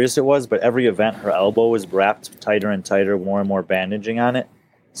how serious it was, but every event her elbow was wrapped tighter and tighter, more and more bandaging on it.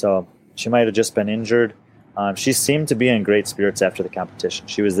 So she might have just been injured. She seemed to be in great spirits after the competition.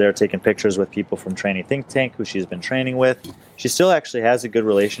 She was there taking pictures with people from Training Think Tank, who she's been training with. She still actually has a good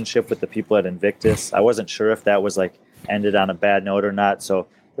relationship with the people at Invictus. I wasn't sure if that was ended on a bad note or not. So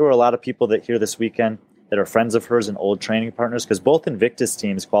there were a lot of people that here this weekend that are friends of hers and old training partners, because both Invictus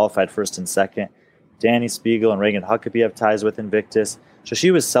teams qualified 1st and 2nd. Danny Spiegel and Reagan Huckabee have ties with Invictus. So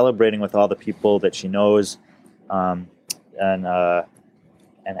she was celebrating with all the people that she knows and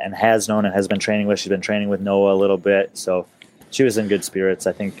has known and has been training with. She's been training with Noah a little bit. So she was in good spirits.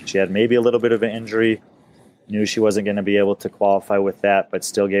 I think she had maybe a little bit of an injury, knew she wasn't going to be able to qualify with that, but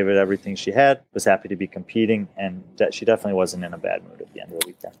still gave it everything she had, was happy to be competing, and she definitely wasn't in a bad mood at the end of the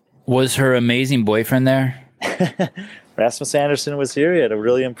weekend. Was her amazing boyfriend there? Rasmus Anderson was here. He had a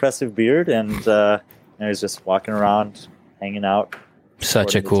really impressive beard, and he was just walking around, hanging out.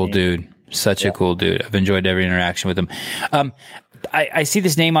 Such a cool dude. A cool dude. I've enjoyed every interaction with him. I see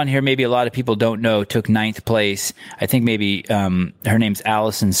this name on here. Maybe a lot of people don't know. Took 9th place. I think maybe her name's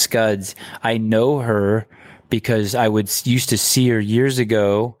Allison Scuds. I know her because I used to see her years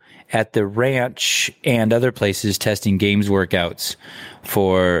ago at the ranch and other places testing games workouts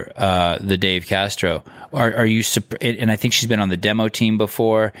for the Dave Castro. Are you? And I think she's been on the demo team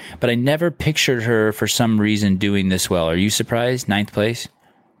before, but I never pictured her for some reason doing this well. Are you surprised? 9th place.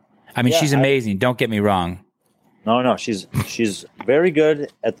 I mean, she's amazing. Don't get me wrong. No, she's very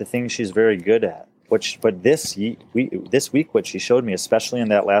good at the things she's very good at. But this week, what she showed me, especially in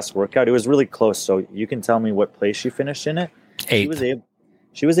that last workout, it was really close. So you can tell me what place she finished in it. 8th.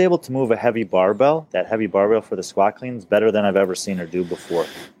 she was able to move a heavy barbell, that heavy barbell for the squat cleans, better than I've ever seen her do before.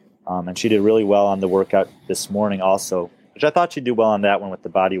 And she did really well on the workout this morning also, which I thought she'd do well on that one with the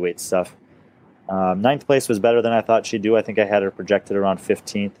body weight stuff. Ninth place was better than I thought she'd do. I think I had her projected around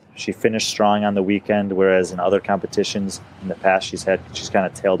 15th. She finished strong on the weekend, whereas in other competitions in the past, she's kind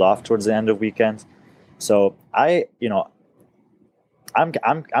of tailed off towards the end of weekends. So I'm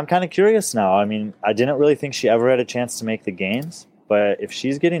kind of curious now. I mean, I didn't really think she ever had a chance to make the games, but if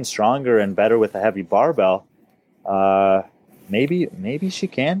she's getting stronger and better with a heavy barbell, maybe she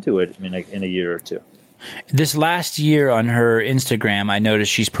can do it in a year or two. This last year on her Instagram, I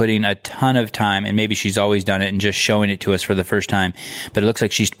noticed she's putting a ton of time, and maybe she's always done it and just showing it to us for the first time, but it looks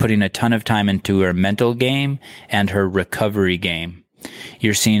like she's putting a ton of time into her mental game and her recovery game.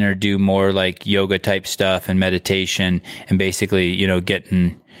 You're seeing her do more like yoga type stuff and meditation and basically,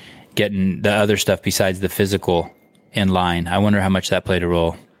 getting the other stuff besides the physical in line. I wonder how much that played a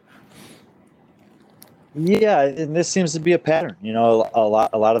role. Yeah, and this seems to be a pattern. A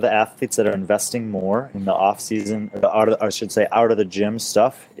lot of the athletes that are investing more in the off season, out of the gym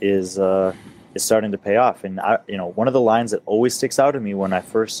stuff is starting to pay off. And one of the lines that always sticks out to me when I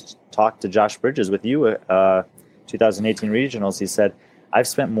first talked to Josh Bridges with you, 2018 regionals, he said, "I've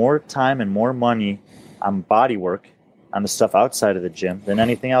spent more time and more money on body work, on the stuff outside of the gym, than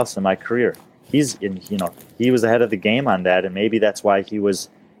anything else in my career." He was ahead of the game on that, and maybe that's why he was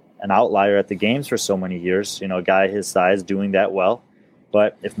an outlier at the games for so many years, a guy his size doing that well.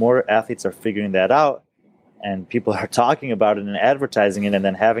 But if more athletes are figuring that out and people are talking about it and advertising it and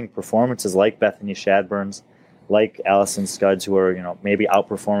then having performances like Bethany Shadburn's, like Allison Scudds, who are, maybe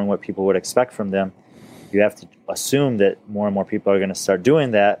outperforming what people would expect from them, you have to assume that more and more people are going to start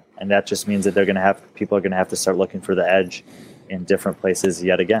doing that. And that just means that people are going to have to start looking for the edge in different places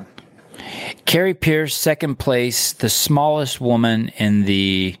yet again. Carrie Pierce, second place, the smallest woman in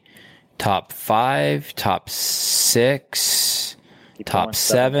the top 5, top 6, top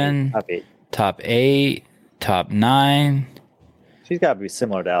 7, top 8, top 9. She's got to be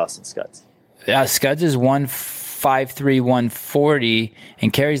similar to Allison Scudds. Scudds is 153, 140,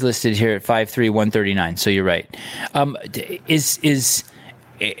 and Carrie's listed here at 5'3", 139. So you're right.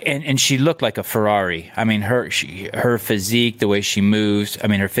 And she looked like a Ferrari. I mean, her physique, the way she moves. I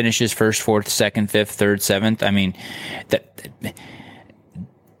mean, her finishes first, fourth, second, fifth, third, seventh. I mean,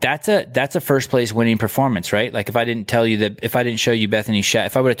 that's a first place winning performance, right? Like if I didn't show you Bethany Shad,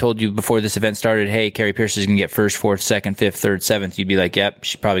 if I would have told you before this event started, hey, Carrie Pierce is going to get first, fourth, second, fifth, third, seventh, you'd be like, yep,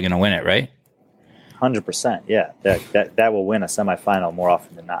 she's probably going to win it, right? 100%. Yeah, that will win a semifinal more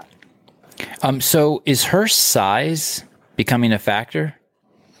often than not. So is her size becoming a factor?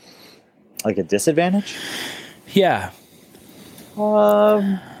 Like a disadvantage? Yeah.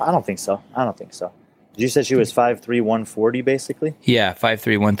 I don't think so. You said she was 5'3", 140, basically? Yeah,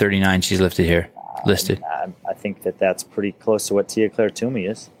 5'3", 139. She's listed here. I think that's pretty close to what Tia-Clair Toomey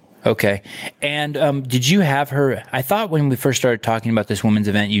is. Okay. And did you have her? I thought when we first started talking about this women's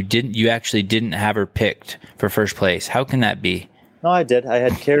event, you actually didn't have her picked for first place. How can that be? No, I did. I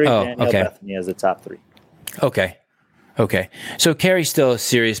had Carrie, Danielle, Bethany as the top 3. Okay. So Carrie's still a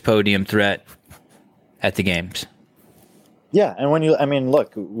serious podium threat at the games. Yeah, and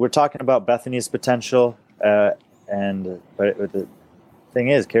look, we're talking about Bethany's potential, but the thing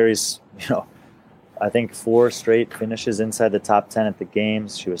is, Carrie's, I think 4 straight finishes inside the top 10 at the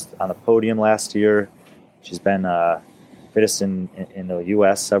games. She was on the podium last year. She's been fittest in the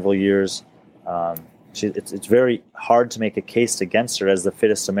U.S. several years. It's very hard to make a case against her as the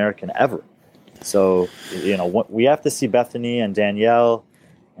fittest American ever. So, we have to see Bethany and Danielle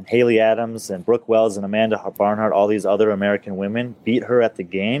and Haley Adams and Brooke Wells and Amanda Barnhart, all these other American women, beat her at the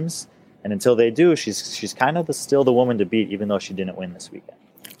games. And until they do, she's kind of still the woman to beat, even though she didn't win this weekend.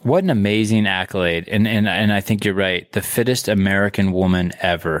 What an amazing accolade. And I think you're right. The fittest American woman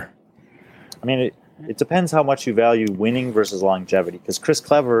ever. I mean, it depends how much you value winning versus longevity. Because Chris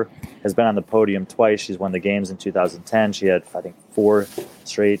Clever has been on the podium twice. She's won the games in 2010. She had, I think, 4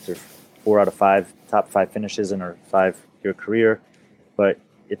 straight or 4 out of 5 top 5 finishes in her 5-year career. But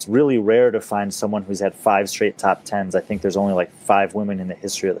it's really rare to find someone who's had 5 straight top 10s. I think there's only like 5 women in the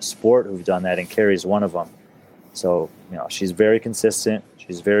history of the sport who've done that, and Carrie's one of them. So, she's very consistent.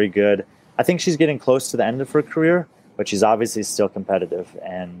 She's very good. I think she's getting close to the end of her career, but she's obviously still competitive.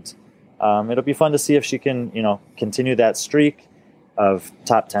 And it'll be fun to see if she can, continue that streak of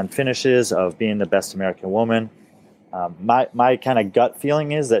top 10 finishes, of being the best American woman. My kind of gut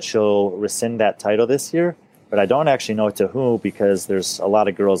feeling is that she'll rescind that title this year, but I don't actually know to who, because there's a lot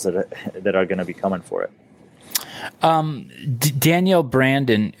of girls that are going to be coming for it. Danielle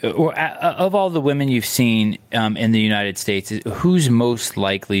Brandon, or of all the women you've seen in the United States, who's most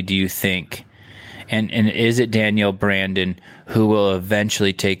likely, do you think? And is it Danielle Brandon who will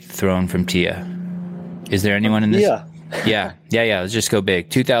eventually take the throne from Tia? Is there anyone in this? Yeah. Let's just go big.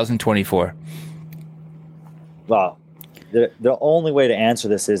 2024. Wow. The only way to answer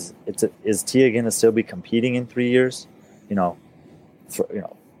this is Tia going to still be competing in 3 years?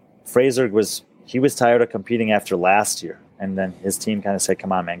 Fraser was tired of competing after last year, and then his team kind of said,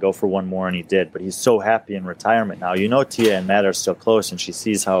 "Come on, man, go for one more," and he did. But he's so happy in retirement now. Tia and Matt are still close, and she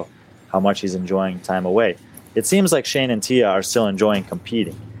sees how much he's enjoying time away. It seems like Shane and Tia are still enjoying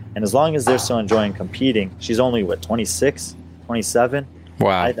competing, and as long as they're still enjoying competing, she's only 26, 27.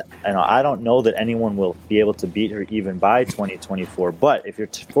 Wow. I don't know that anyone will be able to beat her even by 2024. But if you're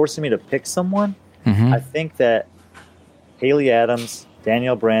forcing me to pick someone, I think that Haley Adams,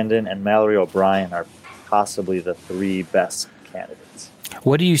 Danielle Brandon, and Mallory O'Brien are possibly the three best candidates.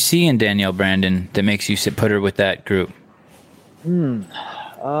 What do you see in Danielle Brandon that makes you put her with that group?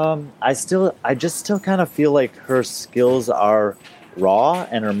 I just still kind of feel like her skills are raw,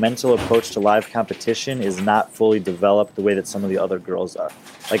 and her mental approach to live competition is not fully developed the way that some of the other girls are.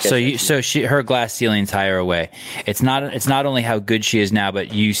 Her glass ceiling's higher away. It's not only how good she is now,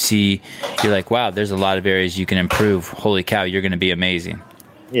 but you're like, wow, there's a lot of areas you can improve. Holy cow, you're going to be amazing.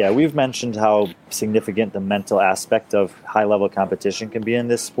 Yeah, we've mentioned how significant the mental aspect of high-level competition can be in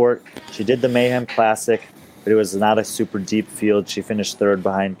this sport. She did the Mayhem Classic, but it was not a super deep field. She finished third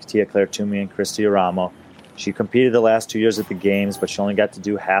behind Tia Claire Toomey and Christy Aramo. She competed the last 2 years at the games, but she only got to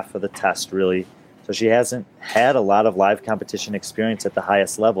do half of the test, really. So she hasn't had a lot of live competition experience at the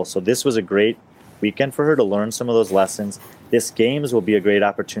highest level. So this was a great weekend for her to learn some of those lessons. This games will be a great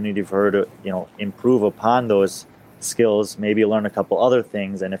opportunity for her to, improve upon those skills, maybe learn a couple other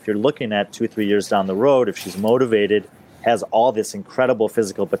things. And if you're looking at 2-3 years down the road, if she's motivated, has all this incredible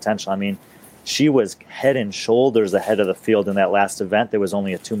physical potential. I mean, she was head and shoulders ahead of the field in that last event. There was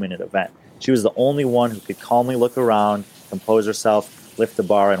only a 2-minute event. She was the only one who could calmly look around, compose herself, lift the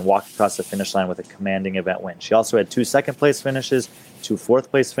bar, and walk across the finish line with a commanding event win. She also had 2 second-place finishes, 2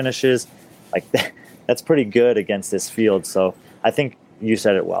 fourth-place finishes. That's pretty good against this field. So I think you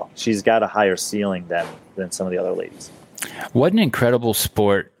said it well. She's got a higher ceiling than some of the other ladies. What an incredible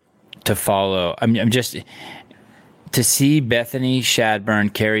sport to follow. I'm just to see Bethany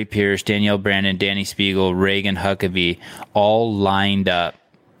Shadburn, Carrie Pierce, Danielle Brandon, Danny Spiegel, Reagan Huckabee all lined up.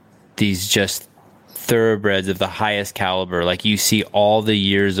 These just thoroughbreds of the highest caliber. Like, you see all the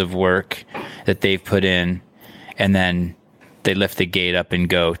years of work that they've put in, and then they lift the gate up and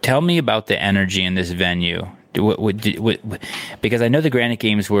go. Tell me about the energy in this venue. Because I know the Granite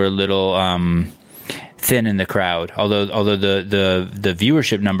Games were a little thin in the crowd, although the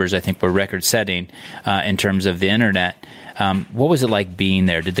viewership numbers, I think, were record setting in terms of the internet. What was it like being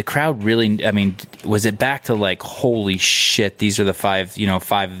there? Did the crowd really, was it back to like, holy shit, these are the five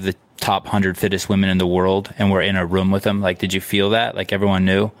of the top 100 fittest women in the world, and we're in a room with them? Like, did you feel that? Like, everyone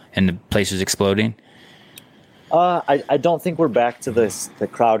knew and the place was exploding? I don't think we're back to the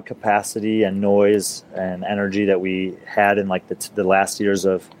crowd capacity and noise and energy that we had in like the last years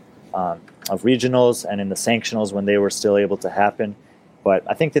of regionals and in the sanctionals when they were still able to happen. But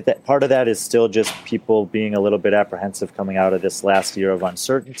I think that part of that is still just people being a little bit apprehensive coming out of this last year of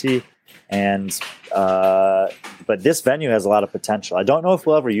uncertainty. And but this venue has a lot of potential. I don't know if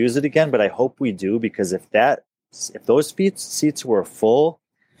we'll ever use it again, but I hope we do, because if those seats were full,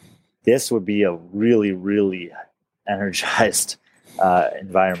 this would be a really, really energized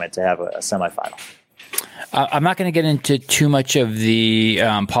environment to have a semifinal. I'm not going to get into too much of the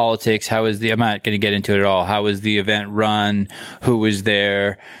politics. I'm not going to get into it at all. How was the event run? Who was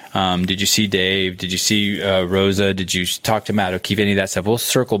there? Did you see Dave? Did you see Rosa? Did you talk to Matt O'Keefe? Any of that stuff? We'll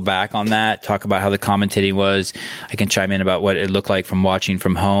circle back on that, talk about how the commentating was. I can chime in about what it looked like from watching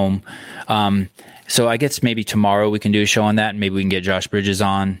from home. So I guess maybe tomorrow we can do a show on that, and maybe we can get Josh Bridges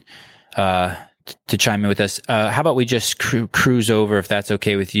on to chime in with us. How about we just cruise over, if that's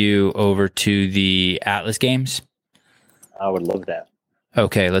okay with you, over to the Atlas Games? I would love that.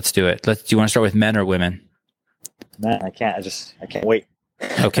 Okay, let's do it. Do you want to start with men or women? Men, I can't wait.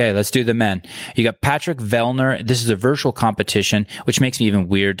 Okay, let's do the men. You got Patrick Vellner. This is a virtual competition, which makes me even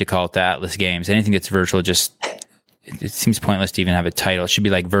weird to call it the Atlas Games. Anything that's virtual just... It seems pointless to even have a title. It should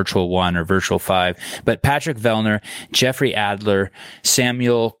be like Virtual 1 or Virtual 5. But Patrick Vellner, Jeffrey Adler,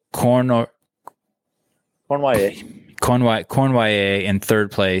 Samuel Cornway in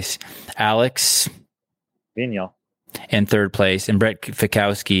third place, Alex Vigneault in third place and Brent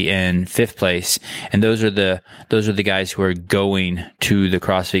Fikowski in fifth place. And those are the guys who are going to the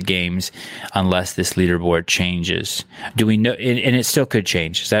CrossFit Games unless this leaderboard changes. Do we know? And it still could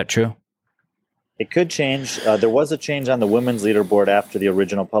change. Is that true? It could change. There was a change on the women's leaderboard after the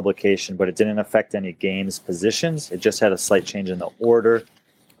original publication, but it didn't affect any games positions. It just had a slight change in the order.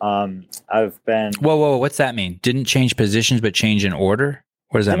 I've been... Whoa. What's that mean? Didn't change positions, but change in order?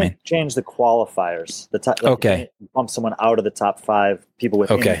 What does that mean? Change the qualifiers. Okay. Bump someone out of the top 5. People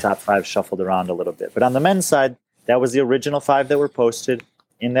within the top 5 shuffled around a little bit. But on the men's side, that was the original 5 that were posted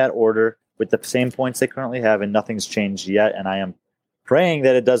in that order with the same points they currently have, and nothing's changed yet. And I am praying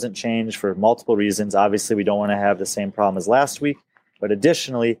that it doesn't change for multiple reasons. Obviously, we don't want to have the same problem as last week. But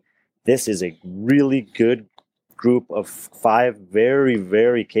additionally, this is a really good group of 5 very,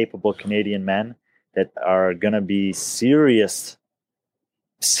 very capable Canadian men that are going to be serious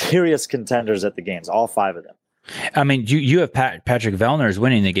contenders at the games, all 5 of them. I mean, you have Patrick Vellner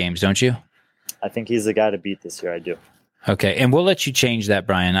winning the games, don't you? I think he's the guy to beat this year. I do. Okay, and we'll let you change that,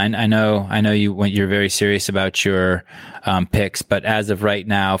 Brian. I know you're very serious about your picks, but as of right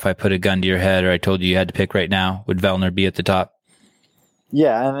now, if I put a gun to your head or I told you had to pick right now, would Vellner be at the top?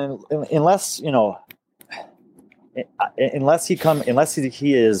 Yeah, and unless he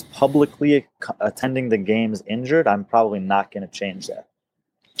is publicly attending the games injured, I'm probably not going to change that.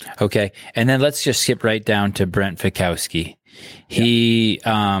 Okay, and then let's just skip right down to Brent Fikowski. He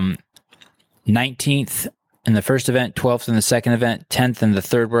 19th in the first event, 12th in the second event, 10th in the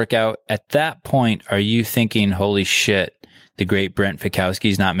third workout. At that point, are you thinking, holy shit, the great Brent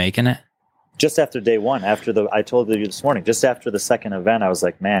Fikowski's not making it? Just after day one, I told you this morning, just after the second event, I was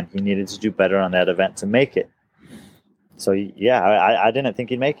like, man, he needed to do better on that event to make it. So yeah, I didn't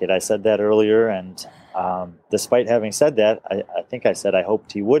think he'd make it. I said that earlier, and despite having said that, I think I said I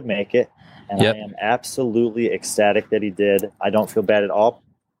hoped he would make it, and I am absolutely ecstatic that he did. I don't feel bad at all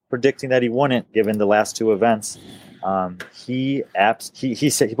predicting that he wouldn't, given the last 2 events. He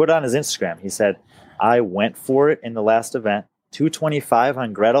said, he put it on his Instagram. He said, I went for it in the last event. 225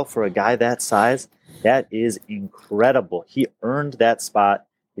 on Gretel for a guy that size. That is incredible. He earned that spot.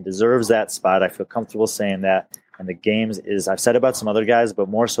 He deserves that spot. I feel comfortable saying that. And the games is, I've said about some other guys, but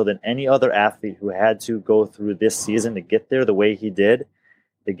more so than any other athlete who had to go through this season to get there the way he did,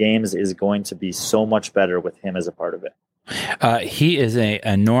 the games is going to be so much better with him as a part of it. He is an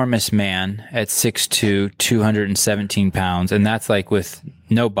enormous man at 6'2", 217 pounds, and that's like with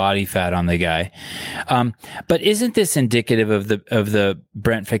no body fat on the guy. But isn't this indicative of the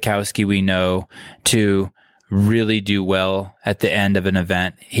Brent Fikowski we know to really do well at the end of an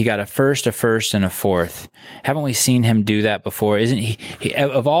event? He got a first, and a fourth. Haven't we seen him do that before? Isn't he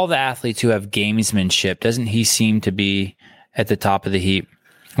of all the athletes who have gamesmanship, doesn't he seem to be at the top of the heap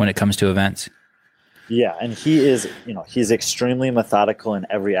when it comes to events? Yeah, and he is, he's extremely methodical in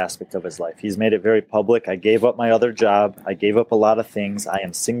every aspect of his life. He's made it very public. I gave up my other job. I gave up a lot of things. I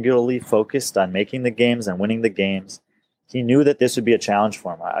am singularly focused on making the games and winning the games. He knew that this would be a challenge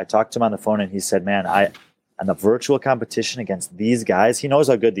for him. I talked to him on the phone, and he said, man, on the virtual competition against these guys, he knows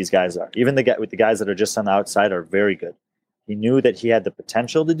how good these guys are. Even the guys that are just on the outside are very good. He knew that he had the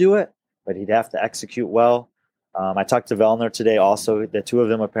potential to do it, but he'd have to execute well. I talked to Vellner today also. The 2 of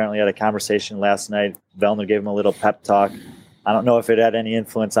them apparently had a conversation last night. Vellner gave him a little pep talk. I don't know if it had any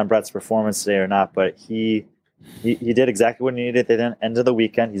influence on Brett's performance today or not, but he did exactly what he needed at the end of the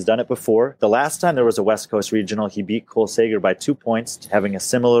weekend. He's done it before. The last time there was a West Coast Regional, he beat Cole Sager by 2 points, having a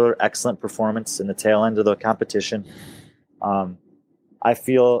similar excellent performance in the tail end of the competition. I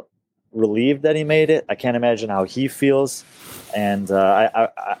feel relieved that he made it. I can't imagine how he feels. And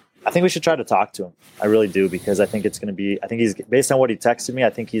I think we should try to talk to him. I really do, because I think it's going to be, he's, based on what he texted me, I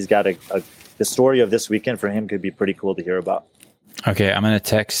think he's got the story of this weekend for him could be pretty cool to hear about. Okay, I'm going to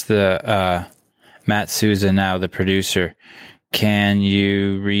text the Matt Souza now, the producer. Can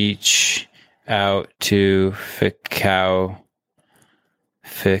you reach out to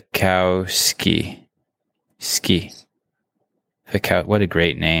Fikowski? What a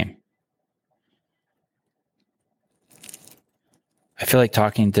great name. I feel like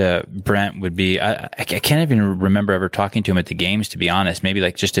talking to Brent would be, I can't even remember ever talking to him at the games, to be honest. Maybe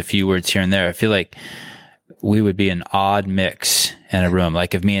like just a few words here and there. I feel like we would be an odd mix in a room.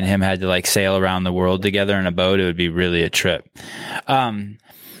 Like if me and him had to like sail around the world together in a boat, it would be really a trip.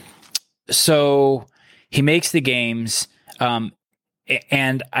 So he makes the games. And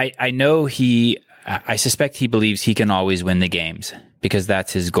I know I suspect he believes he can always win the games, because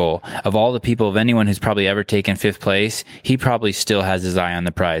that's his goal. Of all the people, of anyone who's probably ever taken 5th place, he probably still has his eye on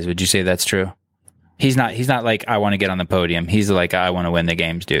the prize. Would you say that's true? He's not like, I want to get on the podium. He's like, I want to win the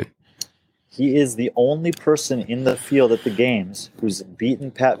games, dude. he is the only person in the field at the games who's beaten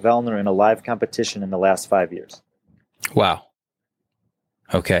Pat Vellner in a live competition in the last 5 years. Wow.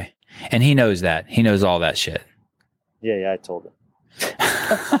 Okay. And he knows that. He knows all that shit. Yeah, I told him.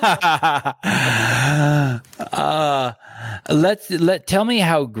 Tell me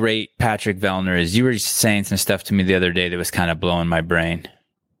how great Patrick Vellner is. You were saying some stuff to me the other day that was kind of blowing my brain.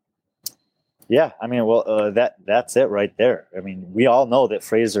 Yeah, I mean, well, that's it right there. I mean, we all know that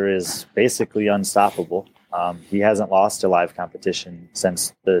Fraser is basically unstoppable. He hasn't lost a live competition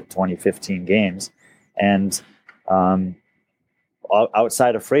since the 2015 games, and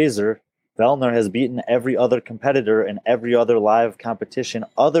outside of Fraser, Vellner has beaten every other competitor in every other live competition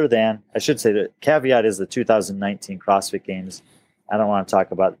other than, I should say, the caveat is the 2019 CrossFit Games. I don't want to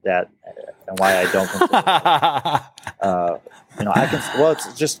talk about that and why I don't consider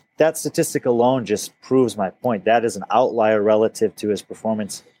it's just that statistic alone just proves my point. That is an outlier relative to his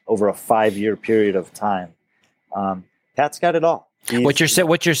performance over a 5-year period of time. Pat's got it all. What you're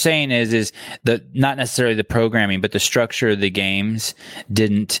saying is the not necessarily the programming, but the structure of the games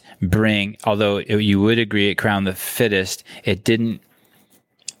didn't bring. Although you would agree it crowned the fittest, it didn't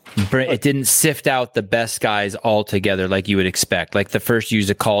sift out the best guys altogether like you would expect. Like the first used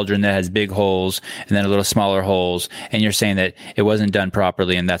a cauldron that has big holes and then a little smaller holes, and you're saying that it wasn't done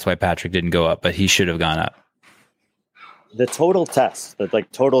properly, and that's why Patrick didn't go up, but he should have gone up. The total tests, the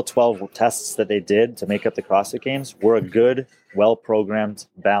total 12 tests that they did to make up the CrossFit Games were a good, well-programmed,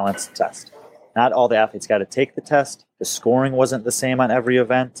 balanced test. Not all the athletes got to take the test. The scoring wasn't the same on every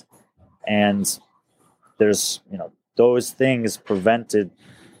event. And there's, those things prevented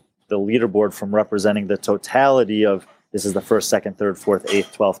the leaderboard from representing the totality of this is the first, second, third, fourth,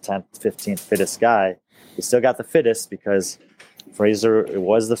 8th, 12th, 10th, 15th fittest guy. He still got the fittest because Fraser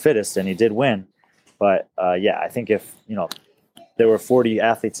was the fittest and he did win. But I think if, there were 40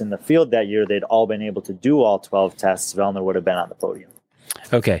 athletes in the field that year, they'd all been able to do all 12 tests. Vellner would have been on the podium.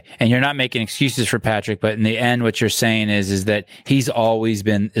 Okay. And you're not making excuses for Patrick, but in the end, what you're saying is that he's always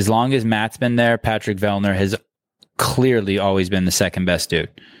been, as long as Matt's been there, Patrick Vellner has clearly always been the second best dude.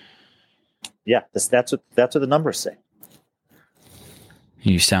 Yeah, that's what the numbers say.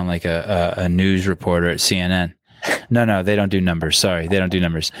 You sound like a news reporter at CNN. No, they don't do numbers. Sorry, they don't do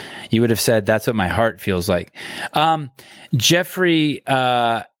numbers. You would have said that's what my heart feels like. Jeffrey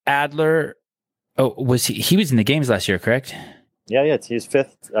Adler, was he was in the games last year, correct? Yeah, he's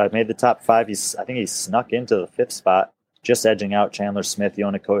fifth. Made the top 5. I think he snuck into the 5th spot, just edging out Chandler Smith,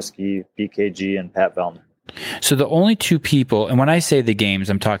 Yonakoski, BKG, and Pat Vellner. So the only 2 people, and when I say the games,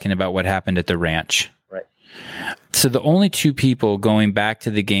 I'm talking about what happened at the ranch. Right. So the only 2 people going back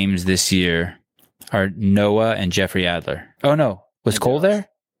to the games this year are Noah and Jeffrey Adler. Oh, no. Was Medeiros. Cole there?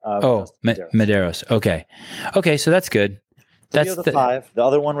 Medeiros. Okay, so that's good. That's the 5. The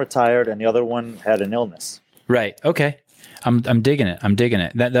other one retired, and the other one had an illness. Right. Okay. I'm digging it.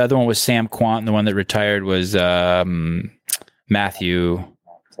 The other one was Sam Quant, and the one that retired was Matthew.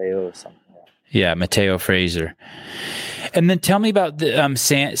 Mateo something. Yeah, Mateo Fraser. And then tell me about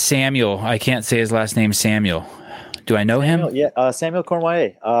the, Samuel. I can't say his last name, Samuel. Do I know him? Yeah, Samuel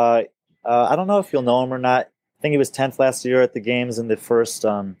Cormier. I don't know if you'll know him or not. I think he was 10th last year at the games in the first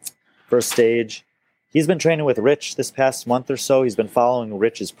stage. He's been training with Rich this past month or so. He's been following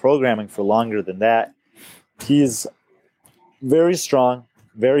Rich's programming for longer than that. He's very strong,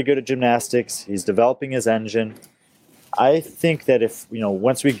 very good at gymnastics. He's developing his engine. I think that if,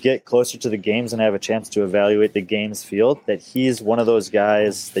 once we get closer to the games and have a chance to evaluate the games field, that he's one of those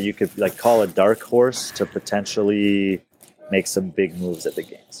guys that you could call a dark horse to potentially make some big moves at the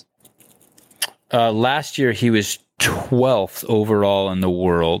games. Last year, he was 12th overall in the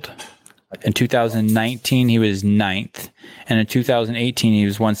world. Okay. In 2019, he was 9th. And in 2018, he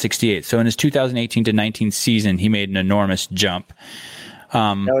was 168. So in his 2018 to 19 season, he made an enormous jump.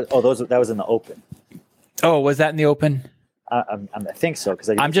 That was in the Open. Oh, was that in the Open? I think so.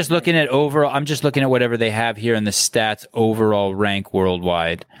 I'm just looking at overall. I'm just looking at whatever they have here in the stats overall rank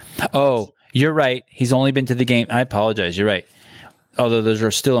worldwide. Oh, you're right. He's only been to the game. I apologize. You're right. Although those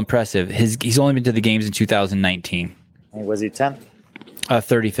are still impressive. He's only been to the games in 2019. Was he 10th?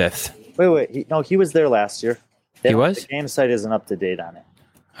 35th. Wait. He was there last year. He was? The game site isn't up to date on it.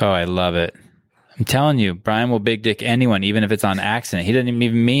 Oh, I love it. I'm telling you, Brian will big dick anyone, even if it's on accident. He doesn't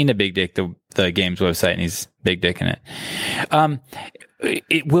even mean to big dick the game's website, and he's big dicking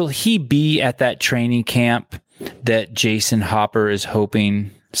it. Will he be at that training camp that Jason Hopper is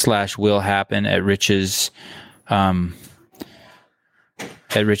hoping / will happen at Rich's Empire,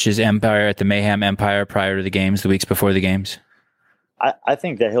 at the Mayhem Empire prior to the games, the weeks before the games? I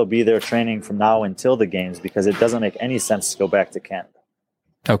think that he'll be there training from now until the games because it doesn't make any sense to go back to Canada.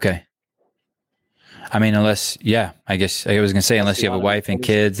 Okay. I mean, I guess I was going to say, unless you have a wife and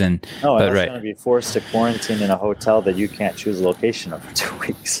kids No, but unless you're going to be forced to quarantine in a hotel that you can't choose a location of for 2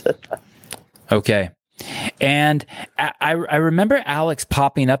 weeks. Okay. And I remember Alex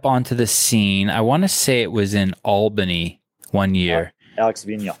popping up onto the scene. I want to say it was in Albany one year. Alex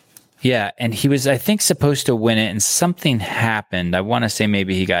Vigneault. Yeah, and he was, I think, supposed to win it, and something happened. I want to say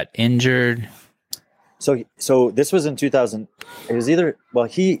maybe he got injured. So this was in 2000. It was either, well,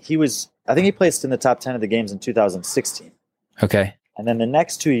 he was, I think he placed in the top 10 of the games in 2016. Okay. And then the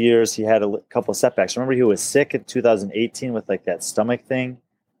next 2 years, he had a couple of setbacks. Remember, he was sick in 2018 with like that stomach thing.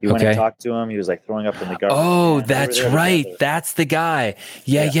 You went and talked to him. He was like throwing up in the garbage. Oh, that's right. Together. That's the guy.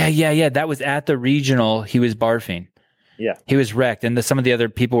 Yeah. That was at the regional. He was barfing. Yeah. He was wrecked. And some of the other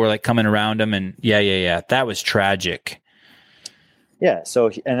people were like coming around him. And yeah. That was tragic. Yeah.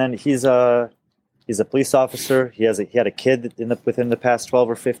 So, and then he's a police officer. He had a kid within the past 12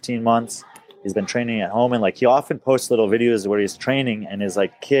 or 15 months. He's been training at home. And like he often posts little videos where he's training and his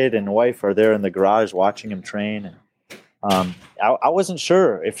like kid and wife are there in the garage watching him train. And, I wasn't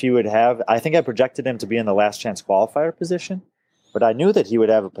sure if he would have. I think I projected him to be in the last chance qualifier position, but I knew that he would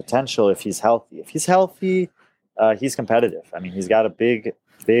have a potential if he's healthy. If he's healthy, he's competitive. I mean, he's got a big,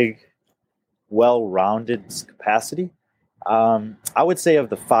 well-rounded capacity. I would say of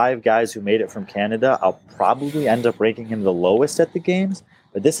the 5 guys who made it from Canada, I'll probably end up ranking him the lowest at the games.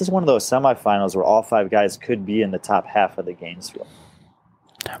 But this is one of those semifinals where all 5 guys could be in the top half of the games field.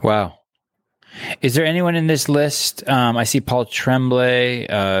 Wow. Is there anyone in this list? I see Paul Tremblay,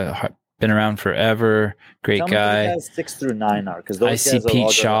 been around forever, great Tell guy. Me who the guys 6 through 9 are, because those I guys see Pete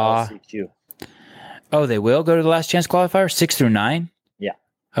all Shaw. go to LCQ. Oh, they will go to the last chance qualifier, 6 through 9. Yeah.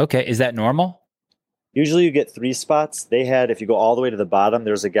 Okay, is that normal? Usually you get 3 spots. They had, if you go all the way to the bottom,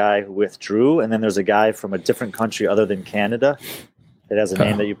 there's a guy who withdrew, and then there's a guy from a different country other than Canada that has a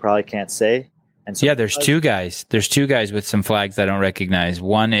name that you probably can't say. And so there's 2 guys. There's 2 guys with some flags I don't recognize.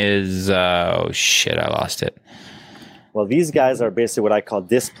 One is, I lost it. Well, these guys are basically what I call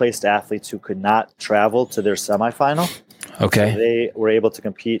displaced athletes who could not travel to their semifinal. Okay. So they were able to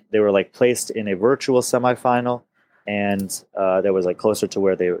compete. They were like placed in a virtual semifinal, and that was like closer to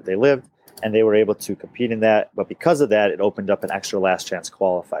where they lived, and they were able to compete in that. But because of that, it opened up an extra last chance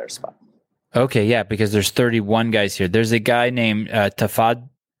qualifier spot. Okay, yeah, because there's 31 guys here. There's a guy named Tafadzawa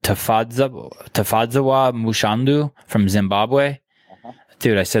Mushandu from Zimbabwe. Uh-huh.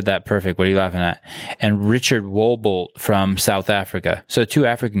 Dude, I said that perfect. What are you laughing at? And Richard Wolbolt from South Africa. So 2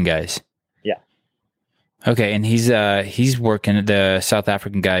 African guys. Yeah. Okay, and he's working. The South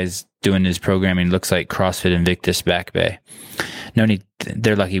African guy's doing his programming. Looks like CrossFit Invictus Back Bay. No need.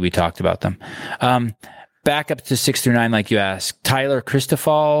 They're lucky we talked about them. Back up to 6 through 9, like you asked. Tyler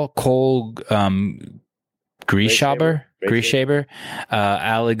Christoffel, Cole Grieshaber,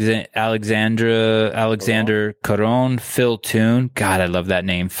 Alexander Caron, Phil Toon. God, I love that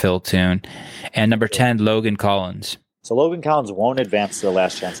name, Phil Toon. And number 10, Logan Collins. So Logan Collins won't advance to the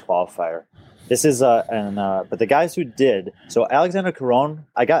last chance qualifier. This is but the guys who did. So Alexander Caron,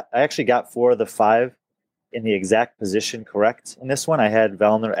 I actually got 4 of the 5 in the exact position correct. In this one, I had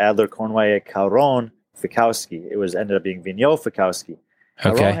Vellner, Adler, Cornway, Caron, Fikowski. It ended up being Vigneault, Fikowski.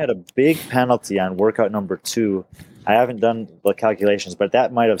 Okay. Caron had a big penalty on workout number 2. I haven't done the calculations, but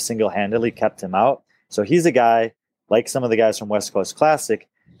that might have single-handedly kept him out. So he's a guy, like some of the guys from West Coast Classic,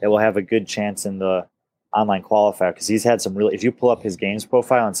 that will have a good chance in the online qualifier, because he's had some really, if you pull up his games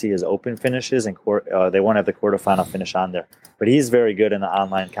profile and see his open finishes, and they won't have the quarterfinal finish on there. But he's very good in the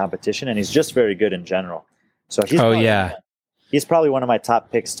online competition, and he's just very good in general. So he's he's probably one of my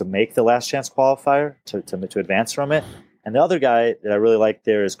top picks to make the last chance qualifier to advance from it. And the other guy that I really like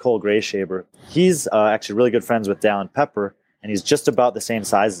there is Cole Grayshaber. He's actually really good friends with Dallin Pepper, and he's just about the same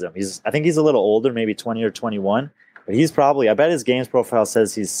size as him. I think he's a little older, maybe 20 or 21, but he's probably, I bet his games profile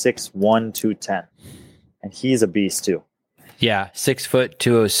says he's 6'1", 210, and he's a beast too. Yeah, 6 foot,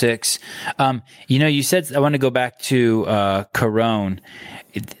 206. You said, I want to go back to Caron.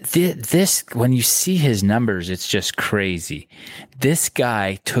 This, when you see his numbers, it's just crazy. This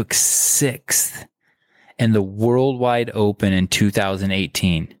guy took 6th in the Worldwide Open in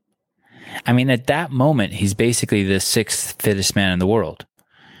 2018. I mean, at that moment, he's basically the 6th fittest man in the world.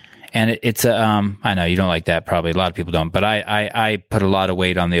 And it's I know you don't like that, probably a lot of people don't, but I put a lot of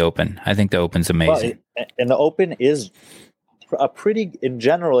weight on the Open. I think the Open's amazing. Well, and the Open is in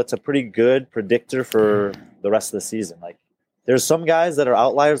general, it's a pretty good predictor for the rest of the season. Like, there's some guys that are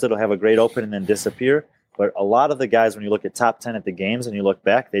outliers that'll have a great Open and then disappear. But a lot of the guys, when you look at top 10 at the games and you look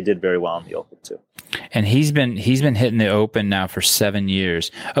back, they did very well in the Open too. And he's been hitting the Open now for 7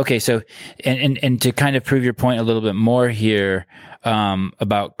 years. Okay, so and to kind of prove your point a little bit more here,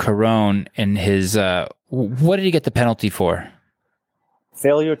 about Carone and his, what did he get the penalty for?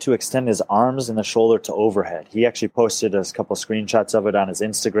 Failure to extend his arms and the shoulder to overhead. He actually posted a couple screenshots of it on his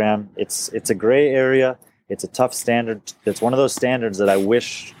Instagram. It's a gray area. It's a tough standard. It's one of those standards that I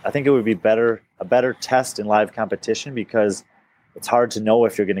think it would be a better test in live competition, because it's hard to know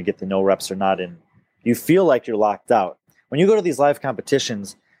if you're going to get the no reps or not. And you feel like you're locked out. When you go to these live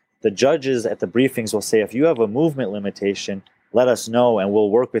competitions, the judges at the briefings will say, if you have a movement limitation, let us know, and we'll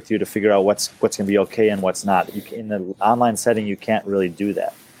work with you to figure out what's going to be okay and what's not. In the online setting, you can't really do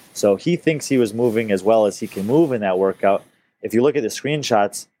that. So he thinks he was moving as well as he can move in that workout. If you look at the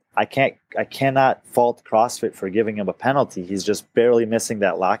screenshots, I cannot fault CrossFit for giving him a penalty. He's just barely missing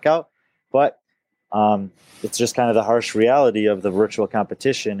that lockout. But it's just kind of the harsh reality of the virtual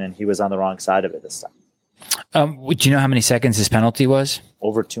competition, and he was on the wrong side of it this time. Do you know how many seconds his penalty was?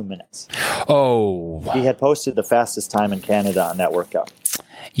 Over 2 minutes. Oh. He had posted the fastest time in Canada on that workout.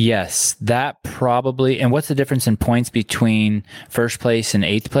 Yes, that probably. And what's the difference in points between first place and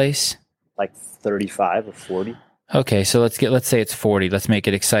eighth place? Like 35 or 40. Okay, so let's say it's 40. Let's make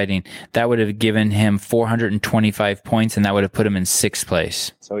it exciting. That would have given him 425 points, and that would have put him in sixth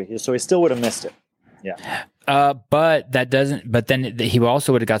place. So he still would have missed it. Yeah. But then he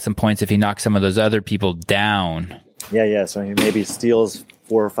also would have got some points if he knocked some of those other people down. Yeah. So he maybe steals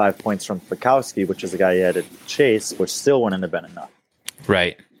 4 or 5 points from Bukowski, which is the guy he had to chase, which still wouldn't have been enough.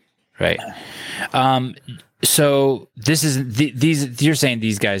 Right. So this is these. You're saying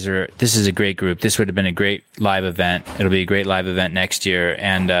these guys are. This is a great group. This would have been a great live event. It'll be a great live event next year,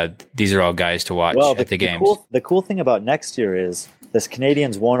 and these are all guys to watch at the games. The cool thing about next year is this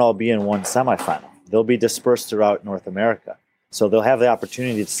Canadians won't all be in one semifinal. They'll be dispersed throughout North America. So they'll have the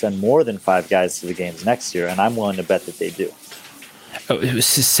opportunity to send more than 5 guys to the games next year, and I'm willing to bet that they do. Oh,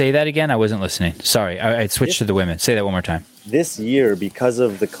 say that again? I wasn't listening. Sorry, I switched to the women. Say that one more time. This year, because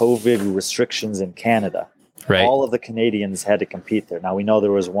of the COVID restrictions in Canada, right, all of the Canadians had to compete there. Now, we know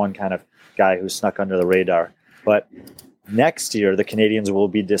there was one kind of guy who snuck under the radar, but next year, the Canadians will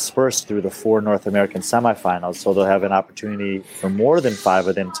be dispersed through the 4 North American semifinals, so they'll have an opportunity for more than 5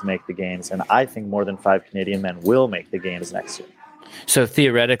 of them to make the games, and I think more than 5 Canadian men will make the games next year. So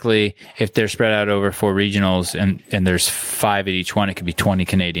theoretically, if they're spread out over 4 regionals and there's 5 at each one, it could be 20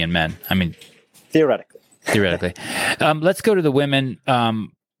 Canadian men. I mean, theoretically. Let's go to the women.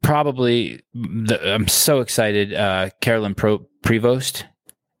 I'm so excited. Carolyn Prevost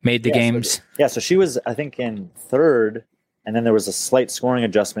made the games. So she was, I think, in 3rd, and then there was a slight scoring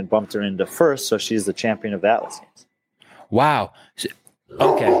adjustment, bumped her into 1st, so she's the champion of the Atlas Games. Wow.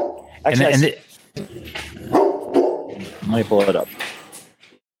 Okay. Actually, let me pull it up.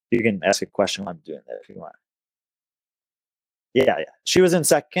 You can ask a question while I'm doing that if you want. Yeah. She was in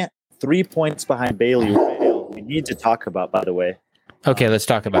 2nd, 3 points behind Bailey Rail. We need to talk about, by the way. Okay, let's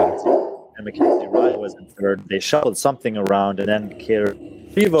talk about it. And Mackenzie Riley was in 3rd. They shuffled something around, and then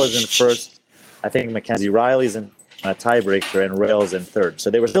Prevo's in 1st. I think Mackenzie Riley's in a tiebreaker, and Rail's in 3rd. So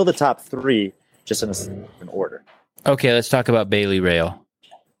they were still the top 3, just in an order. Okay, let's talk about Bailey Rail.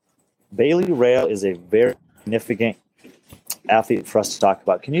 Bailey Rail is a very significant athlete for us to talk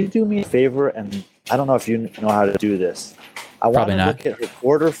about. Can you do me a favor? And I don't know if you know how to do this. I want to look at her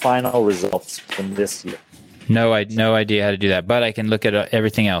quarterfinal results from this year. No idea how to do that, but I can look at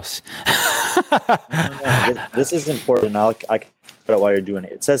everything else. This is important. I can put it while you're doing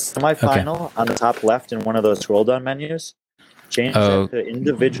it. It says semifinal on the top left in one of those scroll down menus. Change that to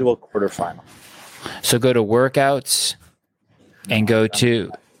individual quarterfinal. So go to workouts and go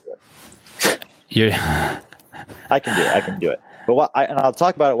to. I can do it. But I'll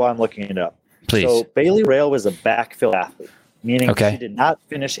talk about it while I'm looking it up. Please. So Bailey Rail was a backfill athlete, meaning she did not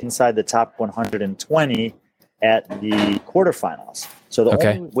finish inside the top 120 at the quarterfinals. So the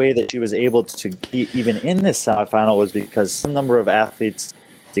only way that she was able to be even in this semifinal was because some number of athletes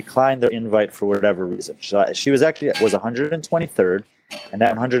declined their invite for whatever reason. She was 123rd, and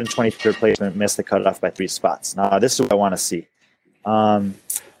that 123rd placement missed the cutoff by 3 spots. Now, this is what I want to see. And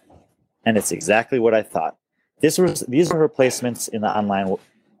it's exactly what I thought. These were her placements in the online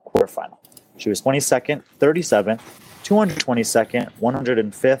quarterfinal. She was 22nd, 37th, 222nd,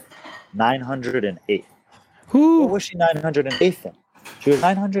 105th, 908th. What was she 908th in? She was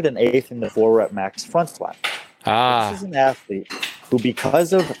 908th in the 4-rep max front squat. This is an athlete who,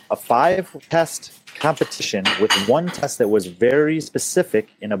 because of a 5-test competition with one test that was very specific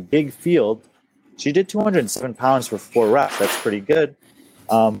in a big field, she did 207 pounds for 4 reps. That's pretty good.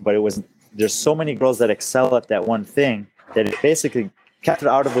 But there's so many girls that excel at that one thing that it basically kept her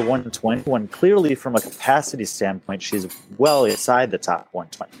out of the 120, when clearly from a capacity standpoint, she's well inside the top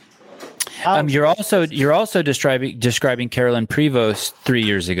 120. You're also describing Carolyn Prevost 3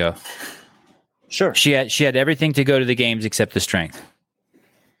 years ago. Sure. She had everything to go to the games except the strength.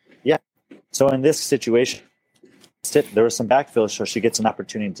 Yeah. So in this situation, there was some backfill, so she gets an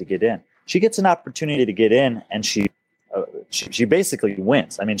opportunity to get in. She gets an opportunity to get in, and she basically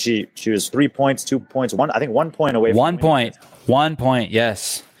wins. I mean, she was 3 points, 2 points, 1 point away. 1 point. 1 point.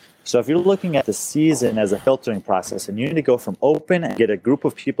 Yes. So if you're looking at the season as a filtering process, and you need to go from open and get a group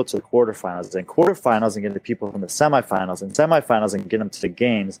of people to the quarterfinals, and quarterfinals and get the people from the semifinals, and semifinals and get them to the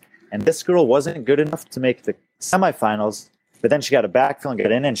games. And this girl wasn't good enough to make the semifinals, but then she got a backfill and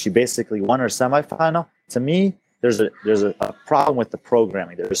got in, and she basically won her semifinal. To me, there's a problem with the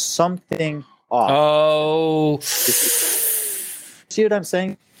programming. There's something off. Oh, see what I'm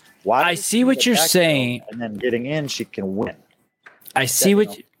saying? Why? I see what you're saying. And then getting in, she can win. I see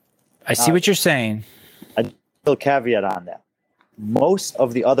what you're saying. A little caveat on that. Most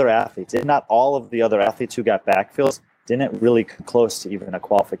of the other athletes, if not all of the other athletes who got backfills, didn't really come close to even a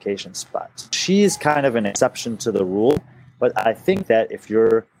qualification spot. She's kind of an exception to the rule, but I think that if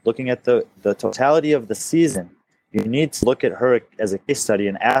you're looking at the totality of the season, you need to look at her as a case study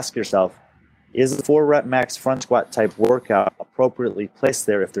and ask yourself, is the 4-rep max front squat type workout appropriately placed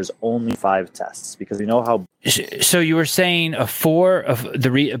there if there's only 5 tests? Because you know how. So you were saying talk to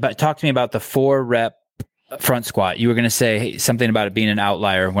me about the 4-rep front squat. You were going to say something about it being an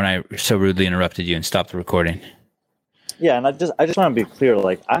outlier when I so rudely interrupted you and stopped the recording. Yeah, and I just want to be clear.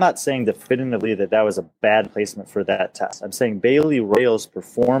 Like, I'm not saying definitively that was a bad placement for that test. I'm saying Bailey Rayo's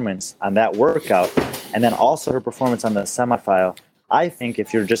performance on that workout, and then also her performance on the semifinal. I think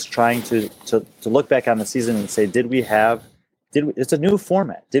if you're just trying to look back on the season and say, it's a new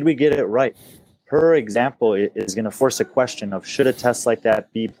format. Did we get it right? Her example is going to force a question of, should a test like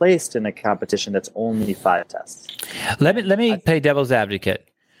that be placed in a competition that's only 5 tests? Let me play devil's advocate.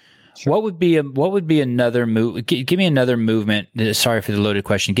 Sure. What would be another move? Give me another movement. Sorry for the loaded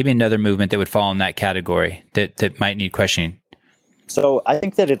question. Give me another movement that would fall in that category that might need questioning. So I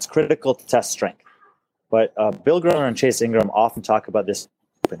think that it's critical to test strength. But Bill Groner and Chase Ingram often talk about this,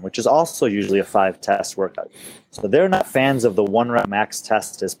 which is also usually a 5-test workout. So they're not fans of the 1-rep max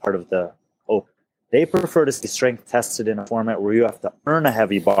test as part of the open. They prefer to see strength tested in a format where you have to earn a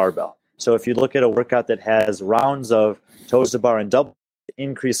heavy barbell. So if you look at a workout that has rounds of toes to bar and double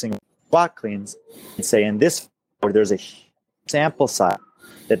increasing squat cleans, and say in this, where there's a sample size,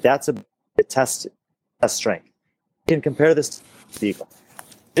 that's a test strength. You can compare this to the eagle.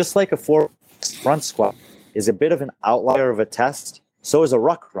 Just like a 4 front squat is a bit of an outlier of a test, so is a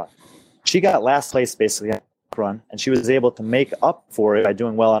ruck run. She got last place basically on a ruck run, and she was able to make up for it by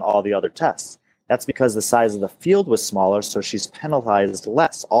doing well on all the other tests. That's because the size of the field was smaller, so she's penalized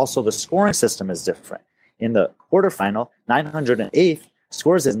less. Also, the scoring system is different. In the quarterfinal, 908th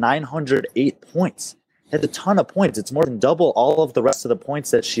scores is 908 points. That's a ton of points. It's more than double all of the rest of the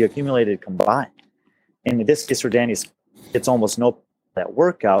points that she accumulated combined. In this case for Danny, it's almost no that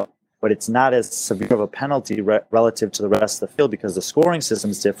workout, but it's not as severe of a penalty relative to the rest of the field because the scoring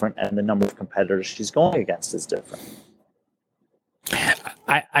system is different and the number of competitors she's going against is different.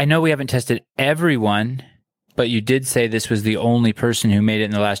 I know we haven't tested everyone, but you did say this was the only person who made it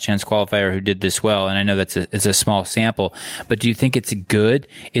in the last chance qualifier who did this well. And I know it's a small sample, but do you think it's good?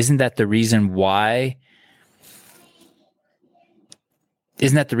 Isn't that the reason why?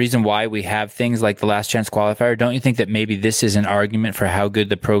 Isn't that the reason why we have things like the last chance qualifier? Don't you think that maybe this is an argument for how good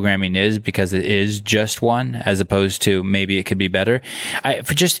the programming is because it is just one as opposed to maybe it could be better?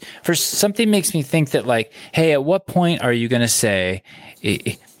 For something makes me think that like, hey, at what point are you going to say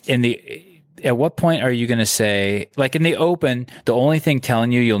at what point are you going to say, like in the open, the only thing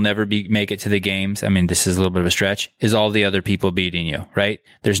telling you'll never make it to the games, I mean, this is a little bit of a stretch, is all the other people beating you, right?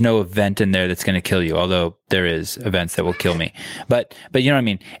 There's no event in there that's going to kill you, although there is events that will kill me. But you know what I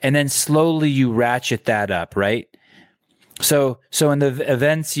mean? And then slowly you ratchet that up, right? So in the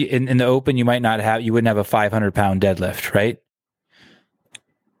events, in the open, you wouldn't have a 500-pound deadlift, right?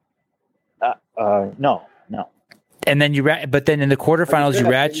 No. And then but then in the quarterfinals you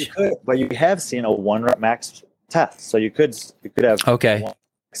ratchet. But you have seen a 1-rep max test, so you could have okay a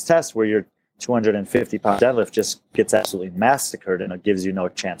max test where your 250-pound deadlift just gets absolutely massacred and it gives you no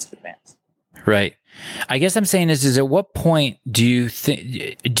chance to advance. Right. I guess I'm saying is at what point do you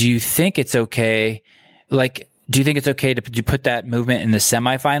think it's okay? Like, do you think it's okay to put that movement in the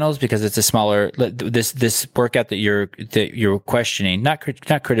semifinals because it's a smaller this workout that you're questioning, not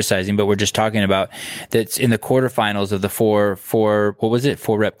criticizing, but we're just talking about that's in the quarterfinals of the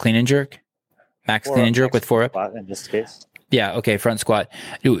 4-rep clean and jerk, max clean and jerk with 4-rep in this case. Yeah. Okay. Front squat.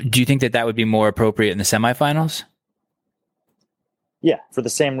 Do you think that would be more appropriate in the semifinals? Yeah, for the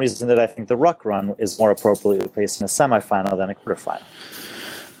same reason that I think the ruck run is more appropriately placed in a semifinal than a quarterfinal.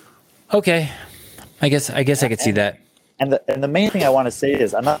 Okay, I guess I could see that. And the main thing I want to say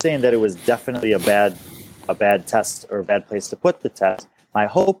is I'm not saying that it was definitely a bad test or a bad place to put the test. My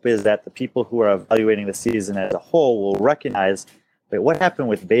hope is that the people who are evaluating the season as a whole will recognize, wait, what happened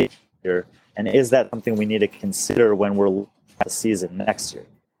with Baker here, and is that something we need to consider when we're looking at the season next year?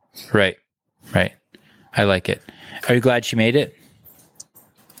 Right. I like it. Are you glad she made it?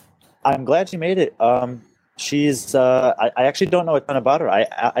 I'm glad she made it. She's I actually don't know a ton about her.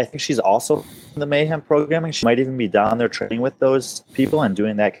 I think she's also in the Mayhem programming. She might even be down there training with those people and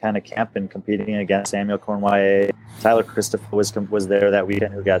doing that kind of camp and competing against Samuel Cornway. Tyler Christopher was there that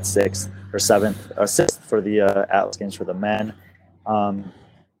weekend, who got sixth for the Atlas Games for the men.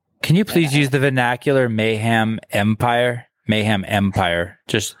 Can you please use the vernacular Mayhem Empire? Mayhem Empire.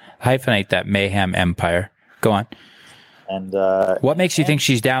 Just hyphenate that, Mayhem Empire. Go on. And what makes you think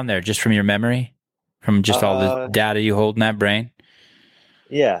she's down there? Just from your memory? From just all the data you hold in that brain?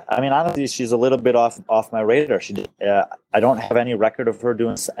 Yeah, I mean, honestly, she's a little bit off my radar. I don't have any record of her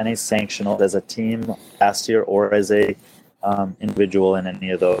doing any sanctional as a team last year or as a individual in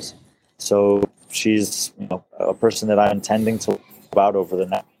any of those. So she's a person that I'm intending to learn about over the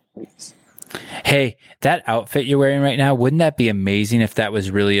next weeks. Hey, that outfit you're wearing right now, wouldn't that be amazing if that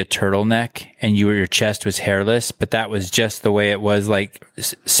was really a turtleneck and your chest was hairless, but that was just the way it was, like,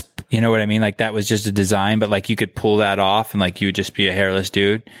 you know what I mean? Like that was just a design, but like you could pull that off and like you would just be a hairless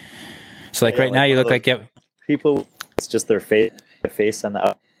dude. So like right now you look like people, it's just their face and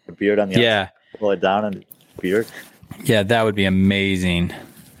the beard on the outside, pull it down and beard. Yeah, that would be amazing.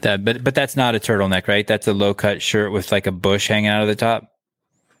 But that's not a turtleneck, right? That's a low cut shirt with like a bush hanging out of the top.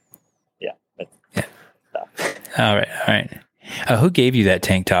 Yeah. All right. Who gave you that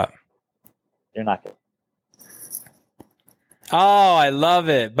tank top? You're not good. Oh, I love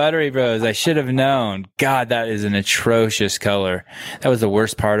it. Buttery Bros. I should have known. God, that is an atrocious color. That was the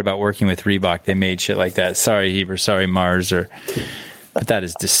worst part about working with Reebok. They made shit like that. Sorry, Heber. Sorry, Mars. But that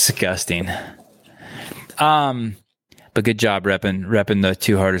is disgusting. But good job repping the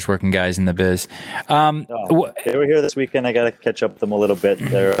two hardest working guys in the biz. They were here this weekend. I got to catch up with them a little bit.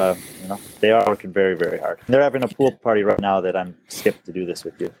 They're, they are working very, very hard. They're having a pool party right now that I'm skipped to do this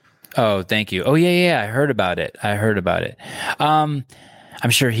with you. Oh, thank you. Oh, yeah. I heard about it. I'm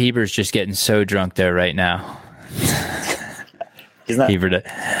sure Heber's just getting so drunk there right now. He's not. Heber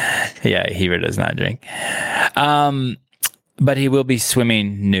does not drink. But he will be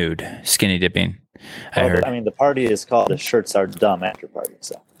swimming nude, skinny dipping. I heard. I mean, the party is called the Shirts Are Dumb After Party.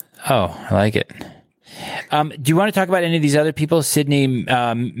 So. Oh, I like it. Do you want to talk about any of these other people? Sydney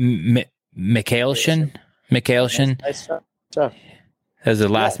Mikhailshin? Nice job. That was a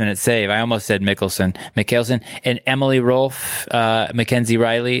last-minute save. I almost said Mikhailson, and Emily Rolfe, Mackenzie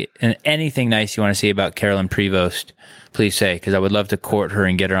Riley, and anything nice you want to say about Carolyn Prevost, please say, because I would love to court her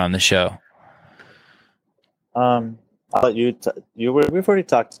and get her on the show. I'll let you. We've already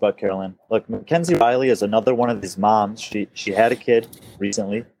talked about Carolyn. Look, Mackenzie Riley is another one of these moms. She had a kid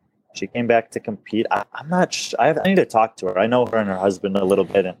recently. She came back to compete. I'm not. I need to talk to her. I know her and her husband a little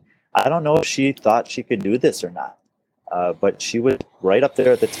bit, and I don't know if she thought she could do this or not. But she was right up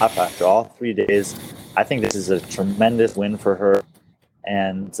there at the top after all 3 days. I think this is a tremendous win for her,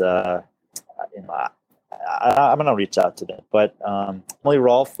 and I'm going to reach out to them. But Emily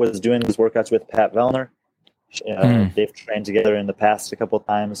Rolfe was doing these workouts with Pat Vellner. They've trained together in the past a couple of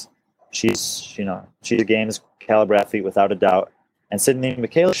times. She's a games caliber athlete without a doubt. And Sydney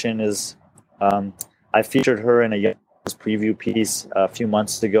Mikhailshin is, I featured her in a Young preview piece a few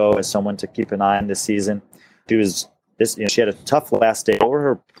months ago as someone to keep an eye on this season. She had a tough last day. What were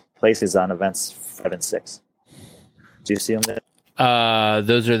her places on events 5 and 6? Do you see them there?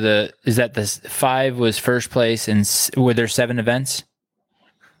 Those are is that the 5 was first place, and were there 7 events?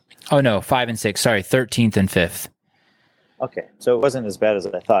 Oh no, 5 and 6. Sorry, 13th and 5th. Okay, so it wasn't as bad as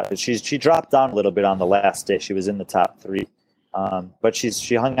I thought. But she dropped down a little bit on the last day. She was in the top 3, but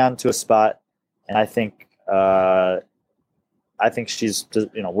she hung on to a spot, and I think she's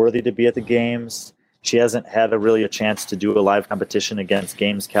worthy to be at the games. She hasn't had a chance to do a live competition against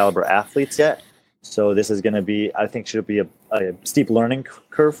games caliber athletes yet. So this is going to be, I think she'll be a steep learning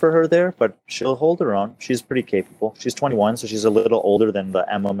curve for her there, but she'll hold her own. She's pretty capable. She's 21, so she's a little older than the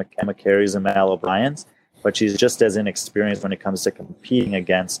Emma Careys and Mal O'Briens, but she's just as inexperienced when it comes to competing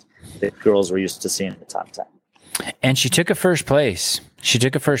against the girls we're used to seeing in the top 10. And she took a first place.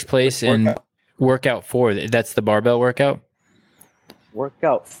 In workout 4. That's the barbell workout?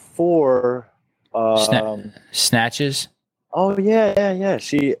 Workout 4. Snatches? Oh, yeah.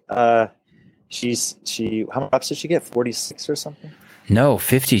 She's how many reps did she get? 46 or something? No,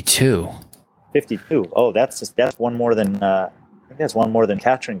 52. 52. Oh, that's one more than I think that's one more than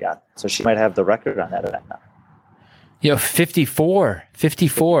Katrin got. So she might have the record on that event now. 54.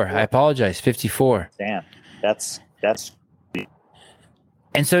 54. I apologize. 54. Damn, that's.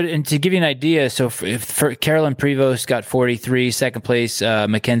 And so, and to give you an idea, so for Carolyn Prevost got 43, second place,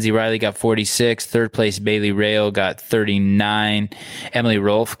 Mackenzie Riley got 46, third place, Bailey Rail got 39, Emily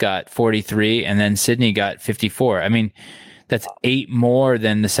Rolfe got 43, and then Sydney got 54. I mean, that's 8 more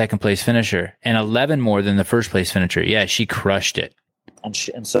than the second place finisher and 11 more than the first place finisher. Yeah, she crushed it.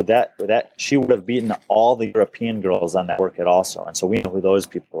 And so that she would have beaten all the European girls on that workout also. And so we know who those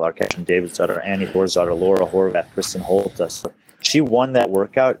people are: Katrin Davidsdottir, Annie Thorsdottir, Laura Horvath, Kristen Holta. So she won that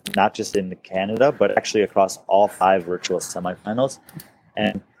workout, not just in Canada, but actually across all 5 virtual semifinals.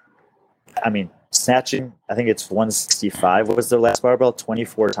 And I mean, snatching, I think it's 165 was their last barbell,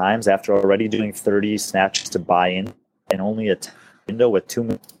 24 times after already doing 30 snatches to buy in and only a window with 2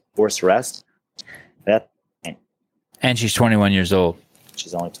 minutes forced rest. And she's 21 years old.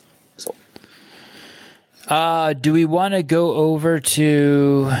 She's only 20 years old. Do we want to go over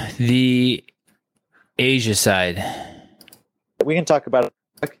to the Asia side? We can talk about it.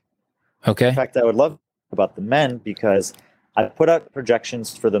 Okay. In fact, I would love to talk about the men because I put out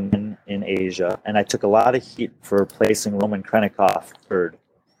projections for the men in Asia, and I took a lot of heat for placing Roman Krenikov third.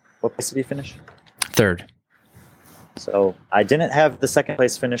 What place did he finish? Third. So I didn't have the second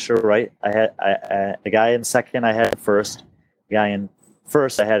place finisher right. I had the guy in second, I had first. The guy in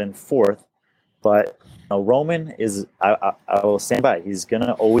first, I had in fourth. But Roman is, I will stand by. He's going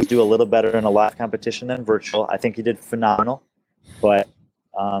to always do a little better in a live competition than virtual. I think he did phenomenal. But,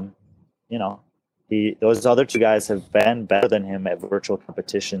 those other 2 guys have been better than him at virtual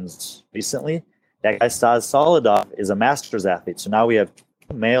competitions recently. That guy, Stas Solidov, is a Masters athlete. So now we have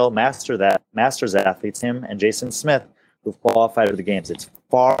 2 male Masters athletes, him and Jason Smith, who've qualified for the games. It's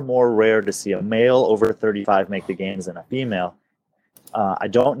far more rare to see a male over 35 make the games than a female. I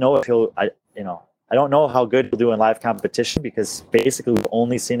don't know if I don't know how good he'll do in live competition because basically we've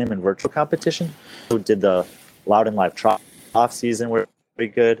only seen him in virtual competition. Who did the Loudon Live off season were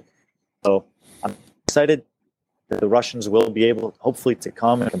pretty good. So I'm excited that the Russians will be able, hopefully, to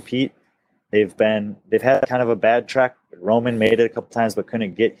come and compete. They've had kind of a bad track. Roman made it a couple times but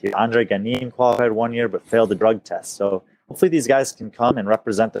couldn't get here. Andre Ganin qualified 1 year but failed the drug test. So hopefully these guys can come and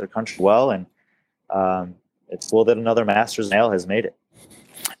represent their country well. And it's cool that another Masters male has made it.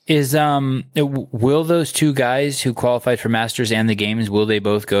 Will those 2 guys who qualified for Masters and the games, will they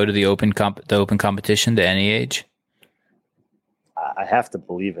both go to the open competition to any age? I have to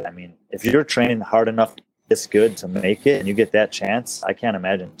believe it. I mean, if you're training hard enough this good to make it and you get that chance, I can't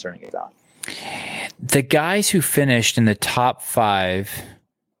imagine turning it down. The guys who finished in the top 5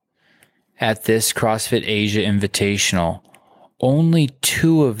 at this CrossFit Asia Invitational, only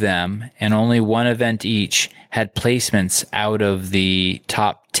 2 of them and only 1 event each had placements out of the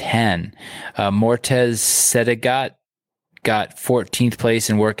top 10. Mortez Sedegat got 14th place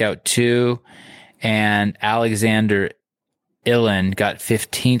in workout 2, and Alexander Ilin got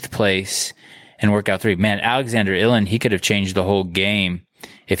 15th place in workout 3. Man, Alexander Ilin, he could have changed the whole game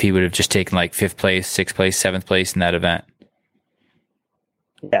if he would have just taken like 5th place, 6th place, 7th place in that event.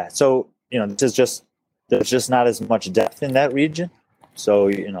 Yeah, so, there's just not as much depth in that region. So,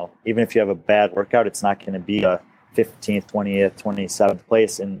 even if you have a bad workout, it's not going to be a 15th, 20th, 27th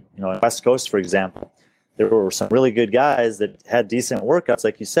place. In, West Coast, for example, there were some really good guys that had decent workouts.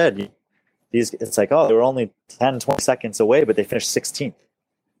 Like you said, it's like, they were only 10, 20 seconds away, but they finished 16th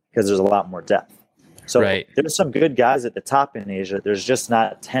because there's a lot more depth. So right. There's some good guys at the top in Asia. There's just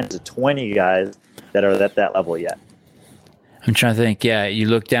not 10 to 20 guys that are at that level yet. I'm trying to think. Yeah, you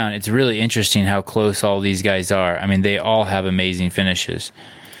look down. It's really interesting how close all these guys are. I mean, they all have amazing finishes.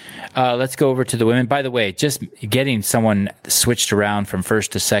 Let's go over to the women. By the way, just getting someone switched around from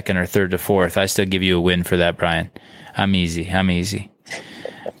first to second or third to fourth, I still give you a win for that, Brian. I'm easy.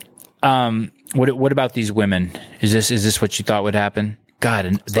 What about these women? Is this what you thought would happen? God,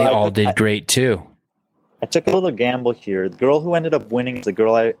 and they all did great too. I took a little gamble here. The girl who ended up winning is the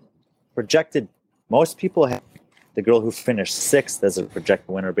girl I projected. Most people have the girl who finished 6th as a projected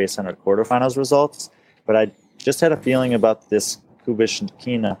winner based on her quarterfinals results. But I just had a feeling about this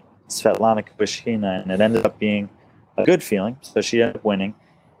Svetlana Kubishkina, and it ended up being a good feeling. So she ended up winning.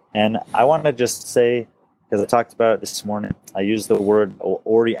 And I want to just say, because I talked about it this morning, I used the word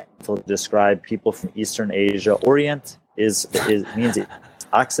Oriental to describe people from Eastern Asia. Orient means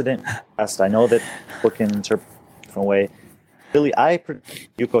Occident, West. I know that people can interpret it a different way. Really,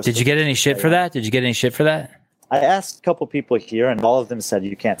 Did you get any shit for that? I asked a couple people here, and all of them said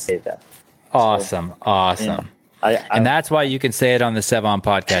you can't say that. Awesome. And that's why you can say it on the Sevon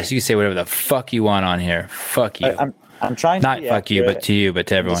podcast. You can say whatever the fuck you want on here. Fuck you. I'm trying to not fuck you, but to you, but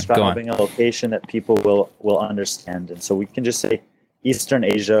to everyone. Go on. Describing a location that people will understand, and so we can just say Eastern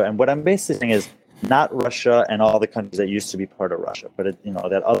Asia. And what I'm basically saying is not Russia and all the countries that used to be part of Russia, but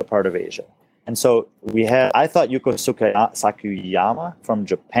that other part of Asia. And so I thought Yuko Sakuyama from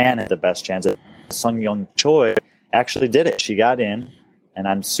Japan had the best chance. Sung Young Choi actually did it. She got in, and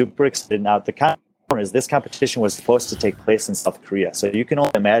I'm super excited. Now the is this competition was supposed to take place in South Korea, so you can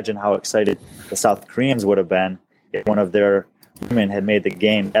only imagine how excited the South Koreans would have been if one of their women had made the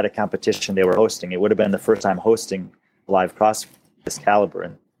game at a competition they were hosting. It would have been the first time hosting live CrossFit this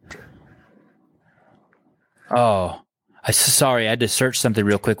caliber. Oh, sorry. I had to search something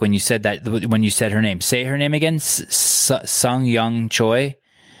real quick when you said that. When you said her name, say her name again. Sung Young Choi.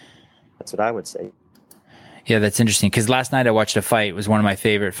 That's what I would say. Yeah, that's interesting. Because last night I watched a fight. It was one of my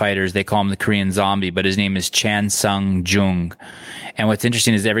favorite fighters. They call him the Korean Zombie, but his name is Chan Sung Jung. And what's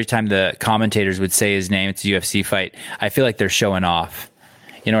interesting is every time the commentators would say his name, it's a UFC fight, I feel like they're showing off.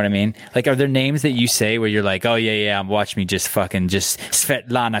 You know what I mean? Like, are there names that you say where you're like, oh, yeah, watch me just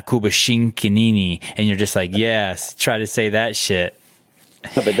Svetlana Kubashinkinini, and you're just like, yes, try to say that shit.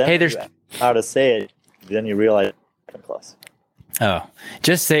 But then hey, there's how to say it, then you realize I'm close. Oh,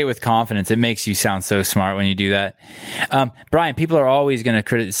 just say it with confidence. It makes you sound so smart when you do that. Brian, people are always going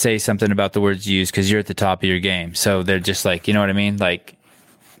to say something about the words you use because you're at the top of your game. So they're just like, you know what I mean? Like,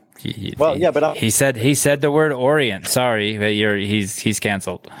 but he said the word Orient. Sorry, but he's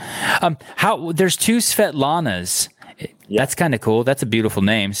canceled. There's two Svetlanas. Yeah. That's kind of cool. That's a beautiful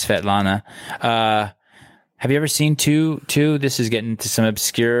name, Svetlana. Have you ever seen two? This is getting to some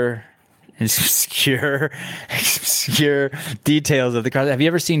obscure details of the cross. Have you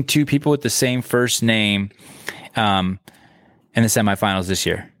ever seen two people with the same first name in the semifinals this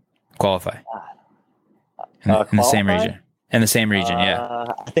year qualify in the same region? In the same region, yeah.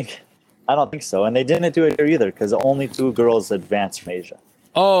 I don't think so, and they didn't do it here either because only two girls advanced from Asia.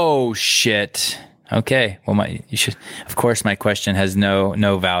 Oh shit! Okay, well, of course, my question has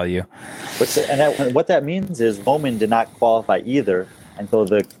no value. What that means is Bowman did not qualify either. And so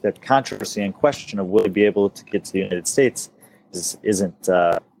the controversy and question of will he be able to get to the United States isn't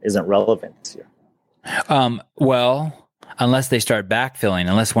relevant this year. Well, unless they start backfilling,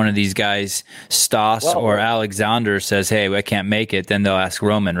 unless one of these guys, Stoss or Alexander, says, "Hey, I can't make it," then they'll ask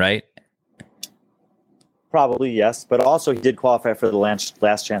Roman, right? Probably yes, but also he did qualify for the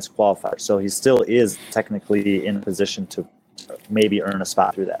last chance qualifier, so he still is technically in a position to maybe earn a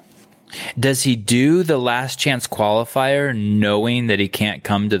spot through that. Does he do the last chance qualifier knowing that he can't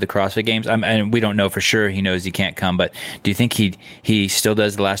come to the CrossFit Games? And we don't know for sure he knows he can't come, but do you think he still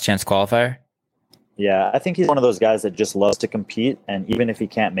does the last chance qualifier? Yeah, I think he's one of those guys that just loves to compete, and even if he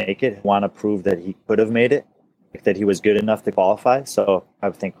can't make it, want to prove that he could have made it, that he was good enough to qualify. So I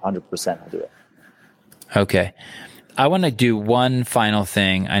would think 100% he'll do it. Okay. I want to do one final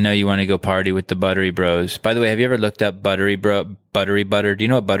thing. I know you want to go party with the Buttery Bros. By the way, have you ever looked up Buttery Butter? Do you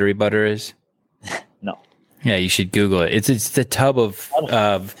know what Buttery Butter is? No. Yeah, you should Google it. It's the tub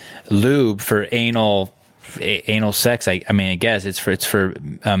of lube for anal sex. I mean, I guess it's for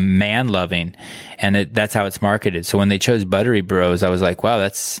man loving, and that's how it's marketed. So when they chose Buttery Bros, I was like, wow,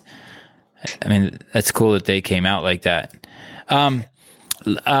 that's cool that they came out like that.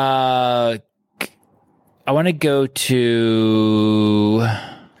 I want to go to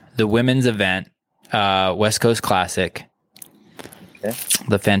the women's event, West Coast Classic. Okay.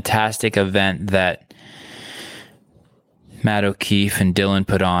 The fantastic event that Matt O'Keefe and Dylan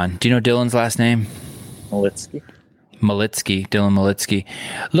put on. Do you know Dylan's last name? Malitsky, Dylan Malitsky.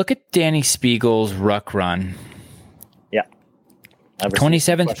 Look at Danny Spiegel's ruck run. Yeah.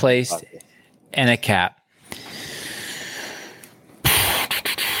 27th place and a cap.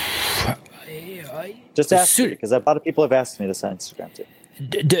 Just ask me, because a lot of people have asked me this on Instagram too.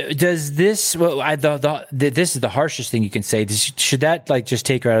 Does this? Well, this is the harshest thing you can say. Should that just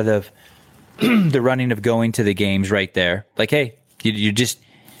take her out of the running of going to the games right there? Like, hey, you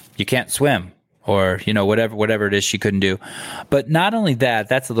can't swim, or whatever it is she couldn't do. But not only that,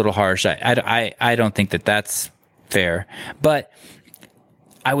 that's a little harsh. I don't think that's fair. But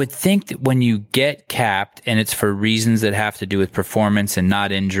I would think that when you get capped and it's for reasons that have to do with performance and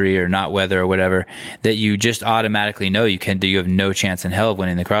not injury or not weather or whatever, that you just automatically know you have no chance in hell of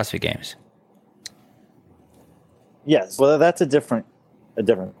winning the CrossFit Games. Yes, well, that's a different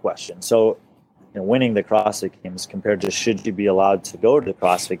question. So, winning the CrossFit Games compared to should you be allowed to go to the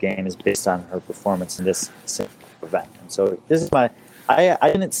CrossFit Games based on her performance in this event. And so this is I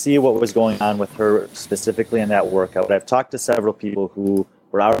didn't see what was going on with her specifically in that workout. I've talked to several people who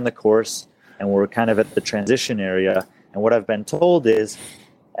were out on the course and we're kind of at the transition area. And what I've been told is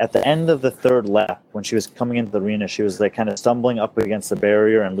at the end of the third lap, when she was coming into the arena, she was like kind of stumbling up against the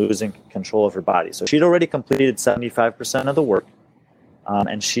barrier and losing control of her body. So she'd already completed 75% of the work.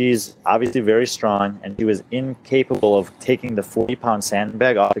 And she's obviously very strong, and she was incapable of taking the 40-pound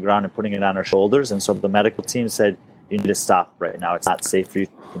sandbag off the ground and putting it on her shoulders. And so the medical team said, you need to stop right now. It's not safe for you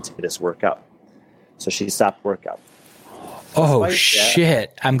to continue this workout. So she stopped workout. Oh,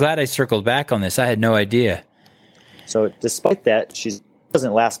 shit. I'm glad I circled back on this. I had no idea. So despite that, she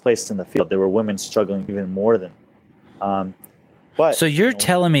wasn't last place in the field. There were women struggling even more than. But so you're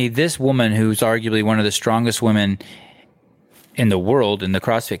telling me this woman, who's arguably one of the strongest women in the world, in the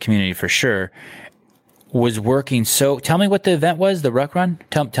CrossFit community for sure, was working. So tell me what the event was, the ruck run.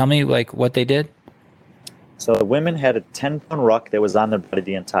 Tell me like what they did. So the women had a 10-pound ruck that was on their body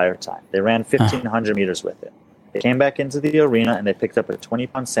the entire time. They ran 1,500 meters with it. They came back into the arena and they picked up a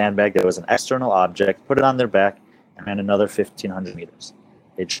 20-pound sandbag that was an external object, put it on their back, and ran another 1,500 meters.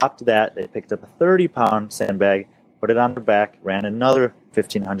 They dropped that. They picked up a 30-pound sandbag, put it on their back, ran another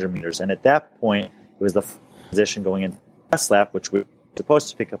 1,500 meters. And at that point, it was the position going into the last lap, which we were supposed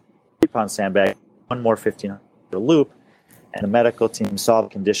to pick up a 30-pound sandbag, one more 1,500 loop. And the medical team saw the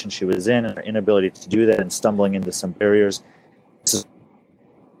condition she was in and her inability to do that and stumbling into some barriers.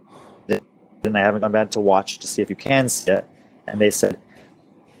 And I haven't gone back to watch to see if you can see it. And they said,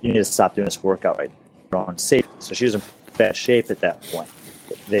 you need to stop doing this workout right now for safety. So she was in bad shape at that point.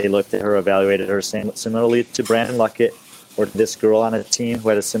 They looked at her, evaluated her similarly to Brandon Luckett or this girl on a team who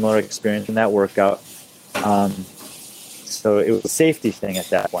had a similar experience in that workout. So it was a safety thing at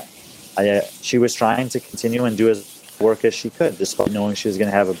that point. She was trying to continue and do as work as she could, despite knowing she was going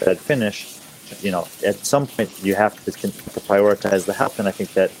to have a bad finish. You know, at some point you have to prioritize the health, and I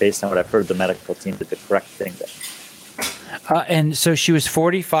think that based on what I've heard, the medical team did the correct thing there. And so she was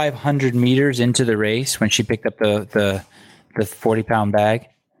 4,500 meters into the race when she picked up the 40-pound bag?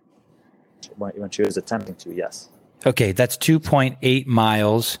 When she was attempting to, yes. Okay, that's 2.8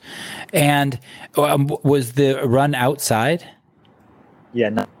 miles. And was the run outside?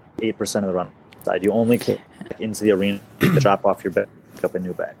 Yeah, 8% of the run outside. You only came into the arena to drop off your bag, pick up a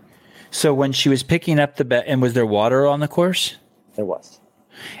new bag. So when she was picking up the bag, and was there water on the course? There was.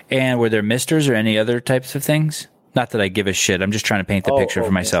 And were there misters or any other types of things? Not that I give a shit. I'm just trying to paint the picture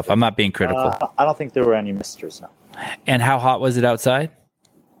for myself. Misters. I'm not being critical. I don't think there were any misters, no. And how hot was it outside?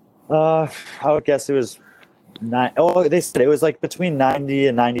 I would guess it was they said it was like between 90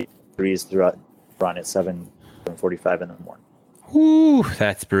 and 90 degrees throughout the run at 7:45 in the morning. Ooh,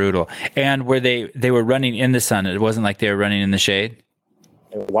 that's brutal. And were they were running in the sun? It wasn't like they were running in the shade?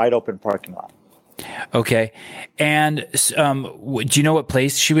 A wide open parking lot. Okay. And do you know what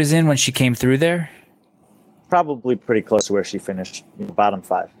place she was in when she came through there? Probably pretty close to where she finished, bottom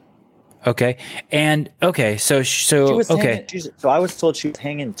 5. Okay. And okay, so okay. So I was told she was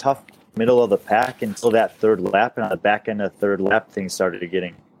hanging tough middle of the pack until that third lap, and on the back end of the third lap, things started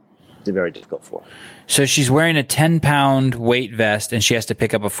getting very difficult for her. So she's wearing a 10-pound weight vest, and she has to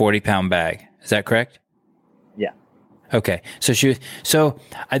pick up a 40-pound bag. Is that correct? Yeah. Okay. So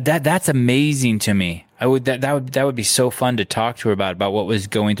that's amazing to me. That would be so fun to talk to her about what was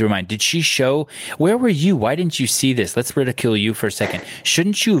going through her mind. Did she show, where were you? Why didn't you see this? Let's ridicule you for a second.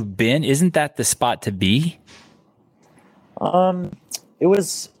 Shouldn't you have been? Isn't that the spot to be? It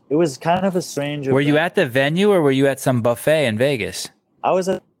was kind of a strange event. Were you at the venue or were you at some buffet in Vegas? I was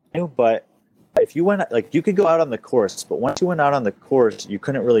at the venue, but if you went, like, you could go out on the course, but once you went out on the course, you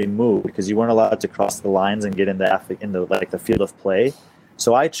couldn't really move because you weren't allowed to cross the lines and get in the field of play.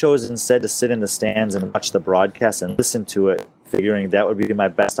 So I chose instead to sit in the stands and watch the broadcast and listen to it, figuring that would be my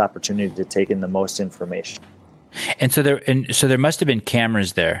best opportunity to take in the most information. And so there must have been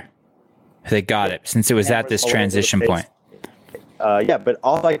cameras there. They got it since it was at this transition point. Yeah, but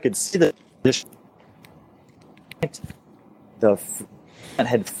all I could see the event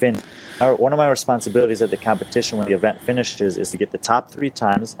had finished. One of my responsibilities at the competition when the event finishes is to get the top 3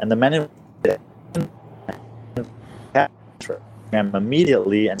 times, and the men and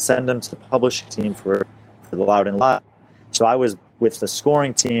immediately and send them to the publishing team for the Loud and Live. So I was with the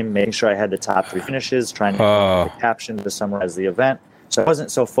scoring team, making sure I had the top 3 finishes, trying to get the caption to summarize the event. So I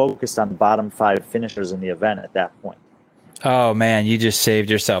wasn't so focused on the bottom 5 finishers in the event at that point. Oh, man, you just saved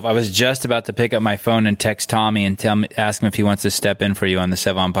yourself. I was just about to pick up my phone and text Tommy and ask him if he wants to step in for you on the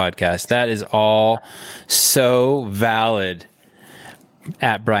Sevon podcast. That is all so valid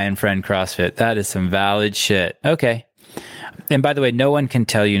at Brian Friend CrossFit. That is some valid shit. Okay. And by the way, no one can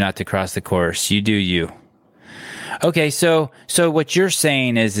tell you not to cross the course. You do you. Okay, so what you're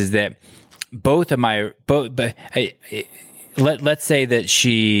saying is that let's say that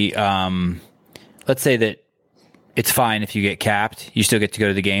she let's say that it's fine if you get capped, you still get to go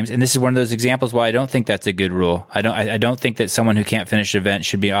to the games. And this is one of those examples why I don't think that's a good rule. I don't think that someone who can't finish an event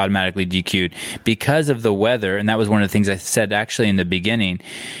should be automatically DQ'd because of the weather. And that was one of the things I said actually in the beginning.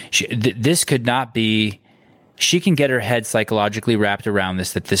 This could not be, she can get her head psychologically wrapped around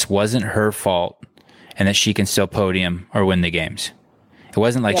this, that this wasn't her fault and that she can still podium or win the games. It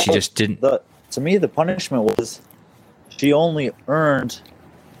wasn't like she just didn't. To me, the punishment was she only earned,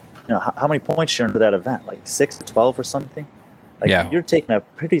 how many points she earned for that event? Like 6 to 12 or something? You're taking a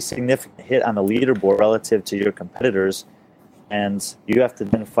pretty significant hit on the leaderboard relative to your competitors, and you have to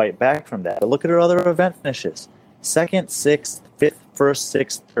then fight back from that. But look at her other event finishes. 2nd, 6th, 5th, 1st,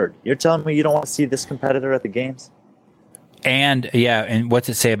 6th, 3rd. You're telling me you don't want to see this competitor at the games? And what's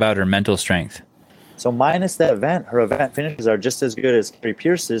it say about her mental strength? So minus that event, her event finishes are just as good as Carrie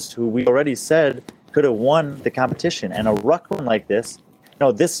Pierce's, who we already said could have won the competition. And a ruck run like this,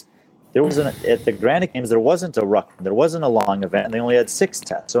 there was at the Granite Games, there wasn't a ruck run. There wasn't a long event, and they only had 6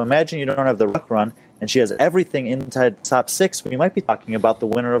 tests. So imagine you don't have the ruck run, and she has everything inside the top 6. We might be talking about the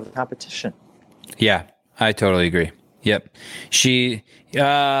winner of the competition. Yeah, I totally agree. Yep. She, maybe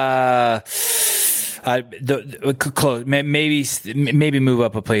move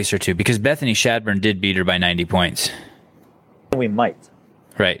up a place or two, because Bethany Shadburn did beat her by 90 points. We might.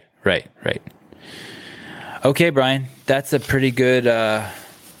 Right. Okay, Brian, that's a pretty good,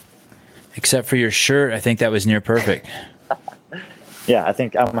 except for your shirt, I think that was near perfect. Yeah, I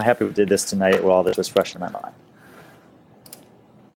think I'm happy we did this tonight while this was fresh in my mind.